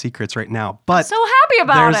of my secrets right now. But So happy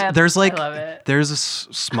about it. there's like, love it. there's a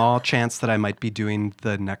small chance that I might be doing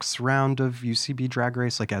the next round of UCB Drag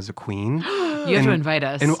Race, like as a queen. You have to invite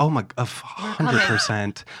us. And oh my,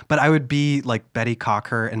 100%. But I would be like Betty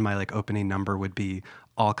Cocker, and my like opening number would be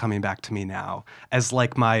All Coming Back to Me Now, as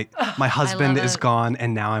like my husband love is it. gone,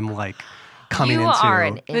 and now I'm like coming You into. are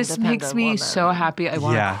an This makes independent me woman. so happy. I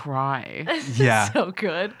want to Yeah. cry. Yeah. So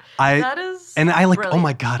good. That is and I like, oh brilliant.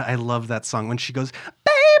 my God, I love that song when she goes,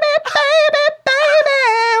 baby, baby,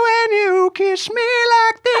 baby, when Can you kiss me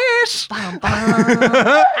like this?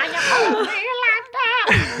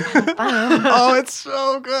 Oh, it's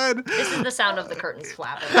so good. This is the sound of the curtains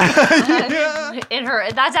flapping. In her,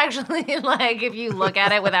 that's actually like if you look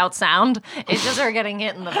at it without sound, it's just her getting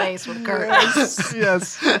hit in the face with curtains.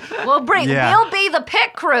 Yes. We'll be the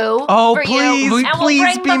pit crew. Oh, for please, you, and please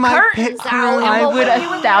we'll bring be the my curtains pit crew. out, and I we'll would put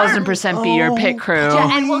you in the curtains. 1,000% be your pit crew.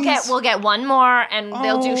 Yeah, and we'll get one more, and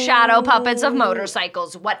they'll do shadow puppets of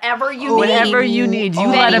motorcycles. Whatever you need. Whatever you need, you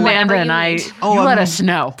Benny, let Amanda whatever and you I. need. You let us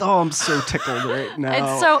know. Oh, I'm so tickled right now.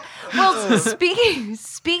 And so, well,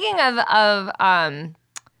 speaking of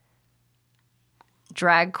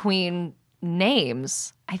drag queen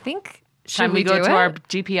names, I think Should we go do to it? our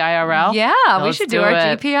GPIRL? Yeah, we Let's should do our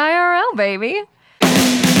it. GPIRL, baby.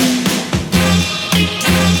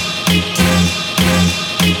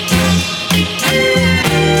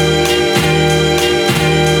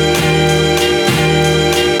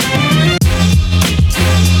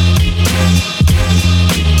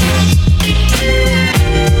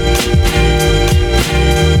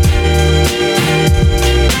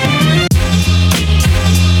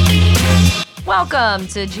 Welcome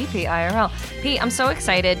to GPIRL. Pete, I'm so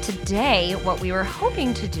excited. Today, what we were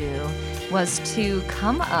hoping to do was to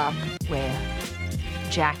come up with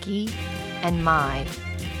Jackie and my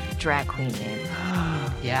drag queen name.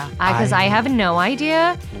 Yeah. Because I have no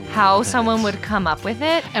idea how someone would come up with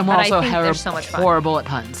it. And we're but also I think there's so much fun. horrible at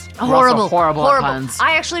puns. We're also Horrible. horrible at puns.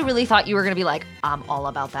 I actually really thought you were going to be like, I'm all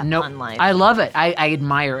about that Nope. pun life. I love it. I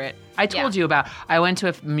admire it. I told Yeah. you about. I went to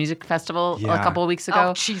a music festival a Yeah. couple of weeks ago.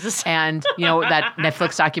 Oh, Jesus. And you know that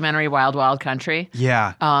Netflix documentary Wild Wild Country.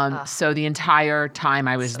 Yeah. So the entire time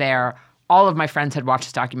I was there, all of my friends had watched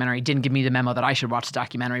this documentary. Didn't give me the memo that I should watch the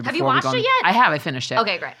documentary. Before you we watched go on. it yet? I have. I finished it.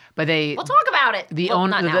 Okay, great. But they. We'll talk about it. The Well,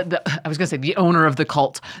 owner, not now. I was gonna say the owner of the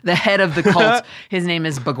cult, the head of the cult. His name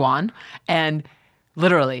is Bhagwan, and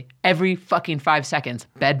literally every fucking 5 seconds,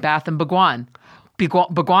 Bed Bath and Bhagwan.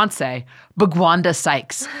 Bhagwan say Bhagwanda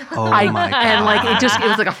Sykes. Oh my God. And like it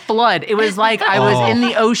was like a flood. It was like I was in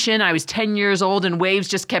the ocean. I was 10 years old, and waves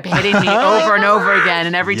just kept hitting me over and over again.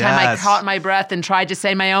 And every time I Yes. caught my breath and tried to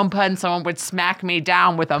say my own pun, someone would smack me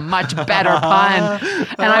down with a much better pun.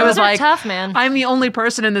 And I was Those are like, tough, man. I'm the only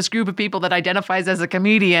person in this group of people that identifies as a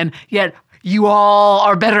comedian, yet you all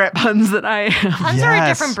are better at puns than I am. Puns are a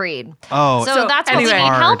Yes. different breed. Oh, So that's what anyway. we need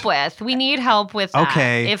Hard. help with. We need help with that,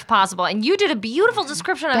 Okay. if possible. And you did a beautiful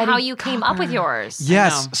description of how you came up with yours.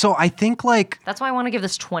 yes. know. So I think like That's why I want to give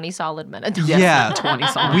this 20 solid minutes. yeah, 20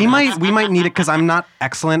 songs. we might need it because I'm not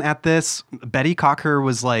excellent at this. Betty Cocker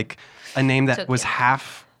was like a name that Took was you.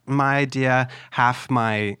 half my idea, half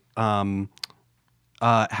my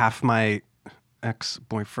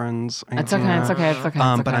ex-boyfriend's It's idea. okay. It's okay. It's okay.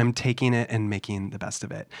 It's But okay. I'm taking it and making the best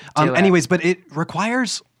of it. Do it. Anyways, but it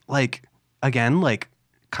requires like again like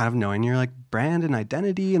kind of knowing your like brand and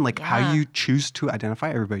identity and like Yeah. how you choose to identify.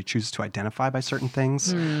 Everybody chooses to identify by certain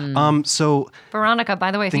things. Hmm. So Veronica,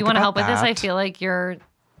 by the way, if you Think want to about help with this, I that. feel like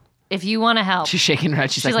if you want to help. She's shaking her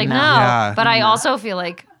head. She's She's like, no. Yeah. But I also feel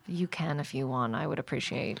like you can if you want. I would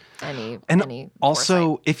appreciate any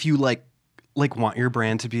also foresight. if you like want your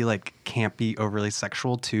brand to be like can't be overly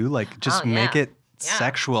sexual too, like just Oh, yeah. make it Yeah.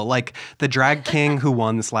 sexual. Like the drag king who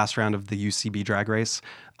won this last round of the UCB drag race,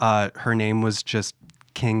 her name was just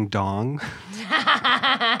King Dong.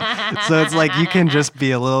 So it's like you can just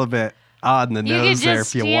be a little bit odd in the You could nose there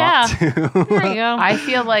just- if you yeah. want to. There you go. I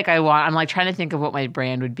feel like I'm like trying to think of what my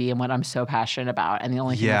brand would be and what I'm so passionate about. And the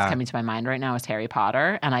only thing Yeah. that's coming to my mind right now is Harry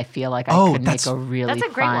Potter. And I feel like I Oh, could make that's- a really That's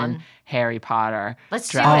a great fun one. Harry Potter. Let's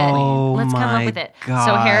do drag it. queen. Oh Let's come up my with it. So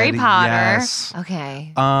God, Harry Potter. yes.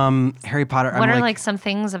 Okay. Harry Potter. What I'm are like some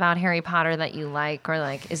things about Harry Potter that you like, or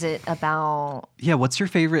like, is it about? yeah, what's your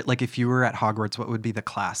favorite? Like, if you were at Hogwarts, what would be the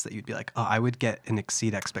class that you'd be like, oh, I would get and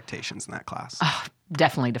exceed expectations in that class?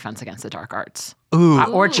 Definitely Defense Against the Dark Arts. Ooh,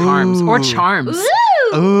 Or Charms. Or Charms.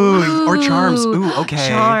 ooh, or Charms. Ooh, okay.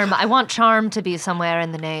 Charm. I want Charm to be somewhere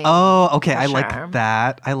in the name. Oh, okay. I Charm. like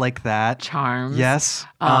that. I like that. Charms. Yes.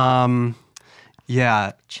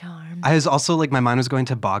 Yeah. Charm. I was also like, my mind was going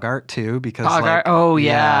to Bogart too because Bogart. like, Oh,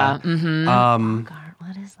 yeah. Mm-hmm. Bogart.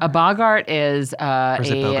 What is that? A Bogart is Or is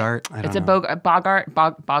it Bogart? I It's don't a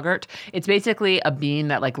know. Bogart. It's basically a bean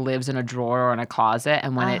that like lives in a drawer or in a closet,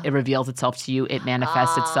 and when it reveals itself to you, it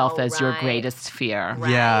manifests itself as your right. greatest fear.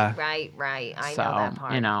 Right, Yeah. right. I So know that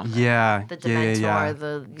part. you know, Yeah. The yeah, Dementor, yeah.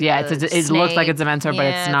 the Yeah, the it looks like snake. it's a Dementor, but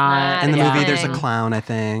Yeah, it's not. In the Yeah. movie, there's a thing. clown, I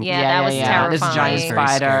think. Yeah, that was There's a giant terrifying.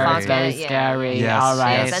 spider. Very It's very scary. scary. Yes, All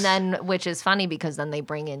right. yes. And then, which is funny because then they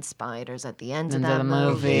bring in spiders at the end of Into that the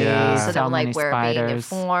movie. Yeah. So So then, many like, we're being spiders.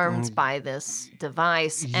 informed by this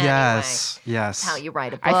device. Yes, Anyway, yes. that's how you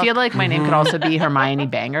write a book. I feel like my name could also be Hermione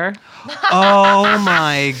Banger. Oh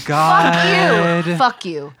my God. Fuck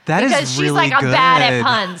you. That is because she's really like, I'm bad at good.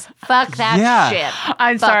 puns. Fuck that Yeah. shit.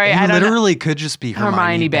 I'm sorry. You I don't know. literally could just be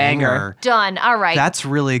Hermione Banger. Done. All right. That's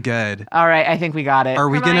really good. All right, I think we got it. Are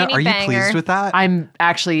we gonna? Hermione Are you Banger. pleased with that? I'm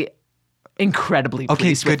actually incredibly Okay,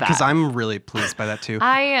 pleased good with because that. I'm really pleased by that too.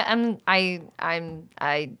 I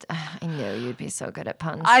knew you'd be so good at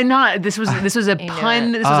puns. I'm not. This was a knew pun.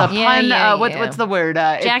 it. This was a Yeah, pun. yeah, What's the word?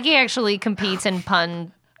 Jackie actually competes in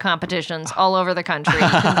pun competitions all over the country. You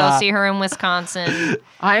can go see her in Wisconsin.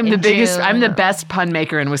 I'm in the biggest. June. I'm the best pun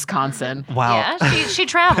maker in Wisconsin. Wow, Yeah, she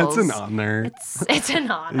travels. that's an honor. It's an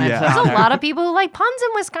honor. Yeah. There's a lot of people who like puns in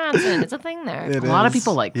Wisconsin. It's a thing there. It A lot of is.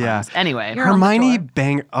 people like puns. Yeah. Anyway, You're on the Hermione tour.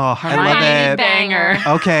 Banger. Oh, I love Hermione it. Banger.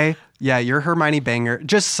 Okay. Yeah, you're Hermione Banger.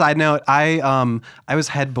 Just side note, I was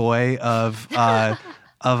head boy of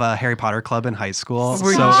a Harry Potter club in high school.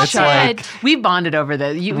 We're So it's Stop like it. we bonded over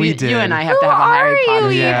this. We did. You and I have Who to have a Harry are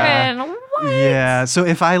Potter. you Yeah. even? What? yeah. So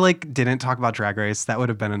if I like didn't talk about Drag Race, that would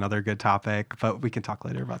have been another good topic, but we can talk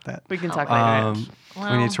later about that. We can talk later.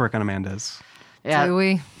 We need to work on Amanda's. Yeah. Do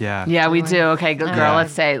we? Yeah. Yeah, we do. Okay, good girl. Yeah.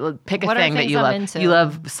 Let's say pick a What are thing that things you I'm love. into? You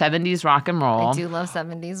love 70s rock and roll. I do love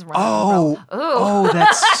 70s rock Oh. and roll. Ooh. Oh,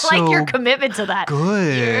 that's I like your so commitment to that.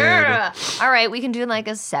 good. Yeah. All right, we can do like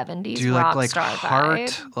a 70s Do you rock like star Heart,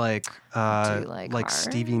 vibe. like Do you like Heart?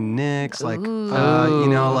 Stevie Nicks, like Ooh. you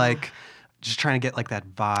know, like just trying to get like that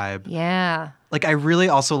vibe. Yeah. Like I really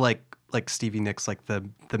also like Stevie Nicks, like the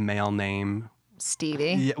male name.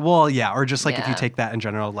 Stevie. Yeah, well, yeah, or just like if you Yeah. take that in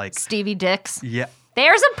general, like Stevie Dix. yeah.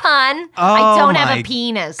 There's a pun. Oh I don't have my a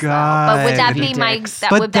penis though. But would that God. be my Dix.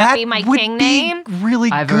 that would that be my would king be name? really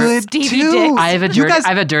I have a- good Stevie too. Dix. I have a You guys- I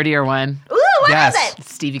have a dirtier one. Ooh, what is Yes. it?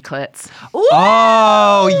 Stevie Klitz. Ooh.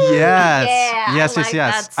 Oh yes, Yeah, yes, I yes, like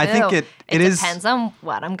yes. that I think too. it is. depends on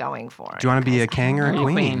what I'm going for. Do you want to be a king or a know.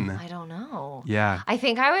 queen? I don't know. Yeah. I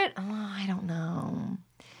think I would. Oh, I don't know.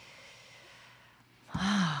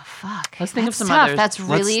 Oh, fuck. Let's think of That's some tough. others. That's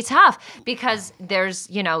really tough because there's,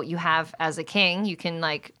 you have as a king, you can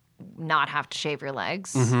like not have to shave your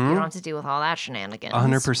legs. You don't have to deal with all that shenanigans.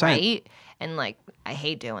 100%. Right? And like, I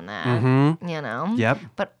hate doing that. You know. Yep.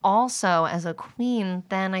 But also as a queen,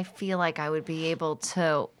 then I feel like I would be able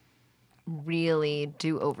to really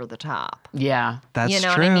do over the top. Yeah. That's You know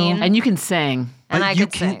what true. I mean? And you can sing. And I you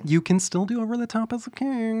could can sing. you can still do over the top as a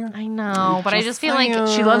king. I know, but I just feel like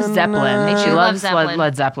She loves Zeppelin. They She do love loves Zeppelin.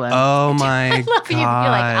 Led Zeppelin. Oh my love you. You're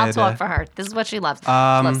like, I'll talk God. for her. This is what she loves. She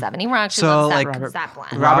loves 70 Rock. She so, loves like,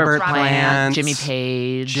 Zeppelin. Robert Plant, Plant, Jimmy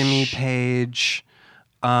Page. Jimmy Page.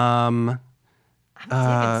 I'm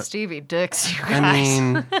taking Stevie Dix, you guys. I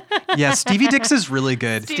mean, yeah, Stevie Dix is really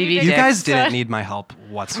good. Stevie you Dix. guys didn't need my help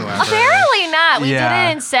whatsoever. Apparently not. We Yeah.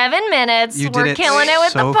 did it in 7 minutes. You did We're it killing it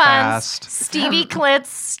with so the puns. fast. Stevie Klitz,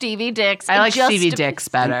 Stevie Dix. I like Just Stevie to- Dix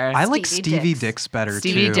better. I like Stevie Stevie Dix. Dix better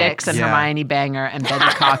Stevie too. Dix and Yeah. Hermione Banger and Betty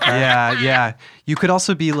Cocker. Yeah, yeah. You could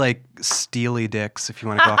also be like Steely Dix if you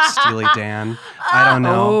want to go off Steely Dan. I don't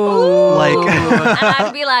know. Like, And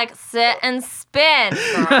I'd be like, sit and spin.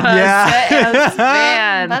 girl. yeah.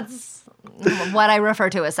 Man. That's what I refer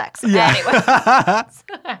to as sex. Anyway.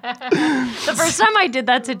 The first time I did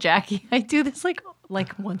that to Jackie, I do this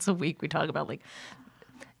like once a week. We talk about like,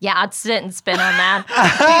 yeah, I'd sit and spin on that.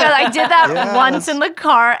 Because I did that once in the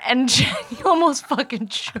car and Jackie almost fucking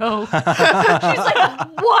choked. She's like,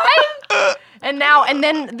 what? And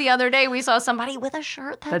then the other day we saw somebody with a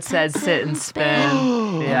shirt that says sit and spin.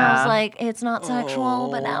 And I Yeah. was like, it's not sexual,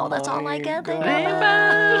 but now that's all I can think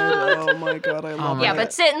about. Oh my god, I love Yeah, it.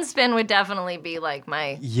 but sit and spin would definitely be like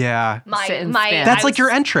my Yeah. Sit and my. spin. That's I like your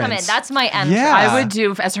would entrance. Come in. That's my entrance. Yeah. I would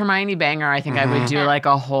do as Hermione Banger. I think I would do Mm-hmm. like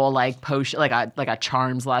a whole like potion, like a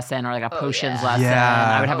charms lesson or like a potions yeah. lesson.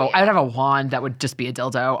 Yeah. I would have I would have a wand that would just be a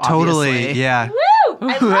dildo. Totally. Obviously. Yeah. Woo!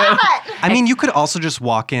 I love it. I mean, you could also just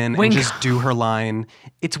walk in and just do her line.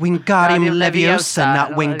 It's Wingardium Leviosa,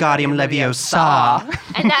 not Wingardium Leviosa.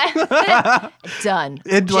 And that done.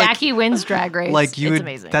 It, like- Jackie wins Drag Race. Like you it's would,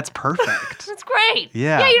 amazing. that's perfect. It's great.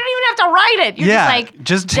 Yeah. Yeah, you don't even have to write it. You're Yeah, just like,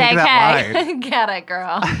 just take that JK. Get it,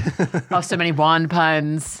 girl. Oh, so many wand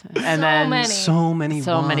puns, and then many. So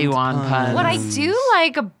many wand puns. What I do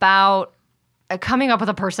like about coming up with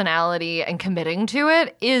a personality and committing to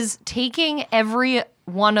it is taking every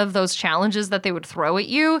one of those challenges that they would throw at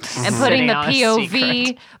you and putting Sitting the on a POV,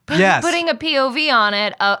 secret. Yes. putting a POV on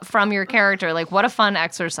it from your character. Like, what a fun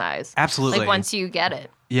exercise. Absolutely. Like, once you get it.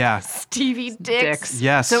 Yeah. Stevie Dix.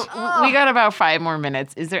 Yes. So we got about 5 more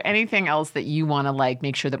minutes. Is there anything else that you want to like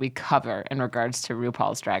make sure that we cover in regards to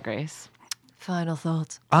RuPaul's Drag Race? Final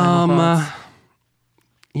thoughts.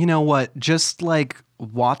 you know what? Just like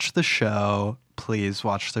watch the show. Please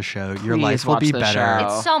watch the show. Your life will be better.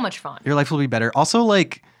 It's so much fun. Your life will be better. Also,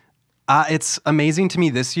 like, it's amazing to me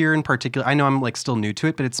this year in particular. I know I'm like still new to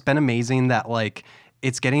it, but it's been amazing that like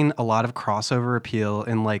it's getting a lot of crossover appeal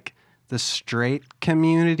in like the straight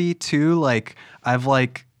community too. Like I've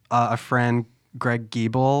like a friend, Greg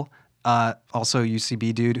Giebel, also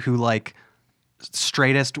UCB dude, who like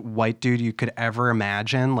straightest white dude you could ever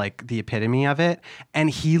imagine, like the epitome of it. And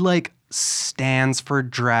he like stands for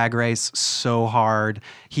Drag Race so hard.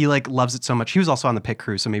 He like loves it so much. He was also on the pit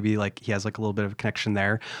crew, so maybe like he has like a little bit of a connection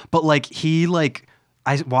there. But like he like,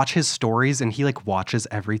 I watch his stories and he like watches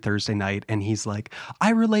every Thursday night and he's like, I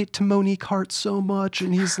relate to Monique Hart so much.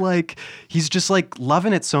 And he's just like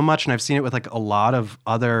loving it so much. And I've seen it with like a lot of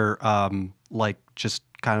other like just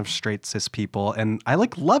kind of straight cis people. And I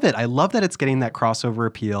like love it. I love that it's getting that crossover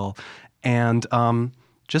appeal. And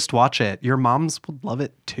just watch it. Your moms would love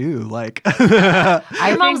it too. Like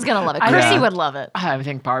your mom's gonna love it. Chrissy would love it. I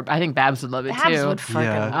think Babs would love it too. Babs would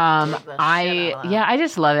freaking love it. I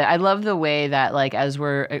just love it. I love the way that like as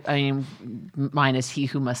mine is he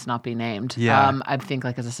who must not be named. Yeah. I think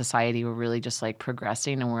like as a society we're really just like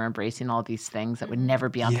progressing and we're embracing all these things that would never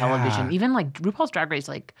be on television. Even like RuPaul's Drag Race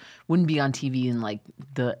like wouldn't be on TV in like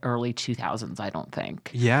the early 2000s. I don't think.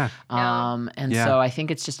 Yeah. So I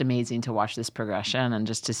think it's just amazing to watch this progression and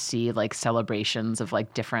just to see like celebrations of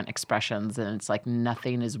like different expressions, and it's like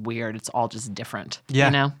nothing is weird, it's all just different.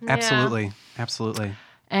 You know? Absolutely.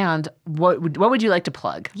 And what would you like to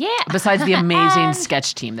plug? Besides the amazing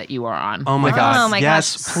sketch team that you are on. Oh my god. Oh my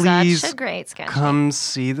yes, gosh. please Such a great sketch. come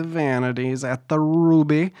see the Vanities at the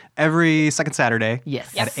Ruby every second Saturday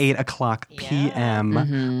at 8 o'clock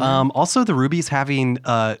p.m. Also the Ruby's having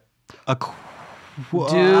a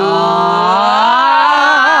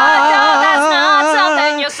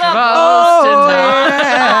supposed to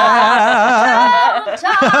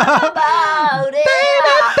talk about it.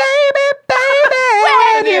 Baby,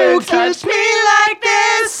 when you touch me like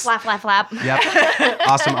this. Flap, flap, flap. Yep.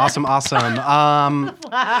 Awesome.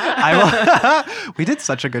 We did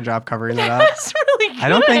such a good job covering that up. That's really good. I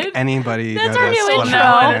don't think anybody That's noticed our new what intro.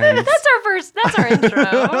 happened. That's our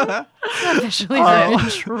intro. Officially the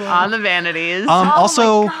intro. On the Vanities. Also,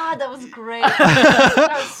 oh my god, that was great. That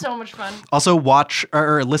was so much fun. Also, watch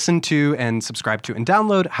or listen to and subscribe to and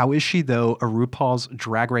download How Is She Though, a RuPaul's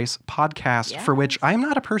Drag Race podcast, for which I am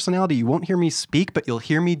not a personality. You won't hear me speak, but you'll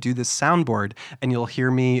hear me do this soundboard, and you'll hear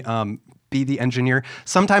me be the engineer.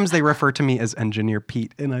 Sometimes they refer to me as Engineer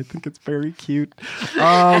Pete, and I think it's very cute.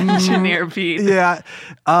 Engineer Pete. Yeah.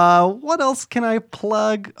 What else can I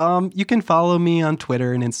plug? You can follow me on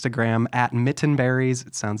Twitter and Instagram at Mittenberries.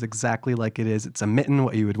 It sounds exactly like it is. It's a mitten,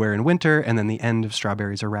 what you would wear in winter, and then the end of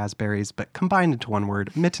strawberries or raspberries, but combined into one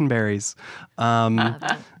word, Mittenberries.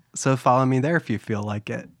 So follow me there if you feel like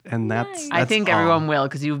it. And that's I think all. Everyone will,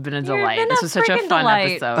 because you've been a delight. been This a was such a freaking fun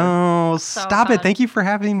delight. episode. Oh, stop fun. it. Thank you for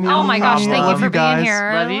having me. Oh my gosh, thank you for being guys.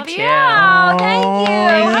 here. Love you too. Yeah, thank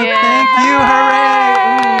you. Thank you. Hooray.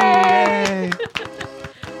 Yay.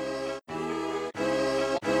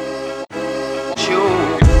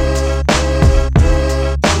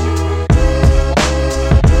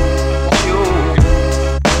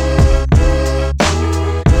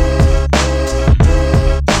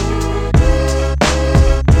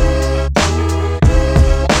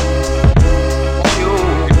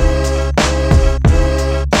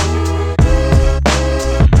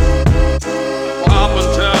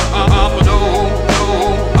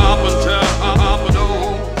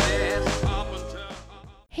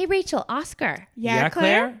 Rachel, Oscar. Yeah,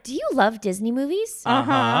 Claire? Do you love Disney movies?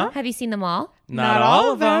 Uh-huh. Have you seen them all? Not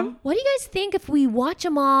all of them. What do you guys think if we watch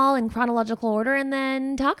them all in chronological order and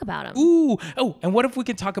then talk about them? Ooh. Oh, and what if we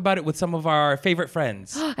could talk about it with some of our favorite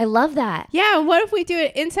friends? I love that. Yeah, what if we do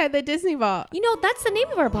it inside the Disney Vault? You know, that's the name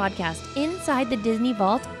of our podcast, Inside the Disney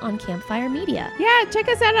Vault on Campfire Media. Yeah, check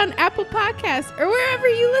us out on Apple Podcasts or wherever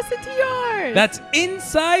you listen to yours. That's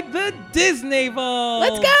Inside the Disney Vault.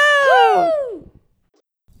 Let's go! Woo!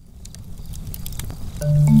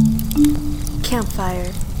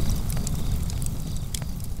 Campfire.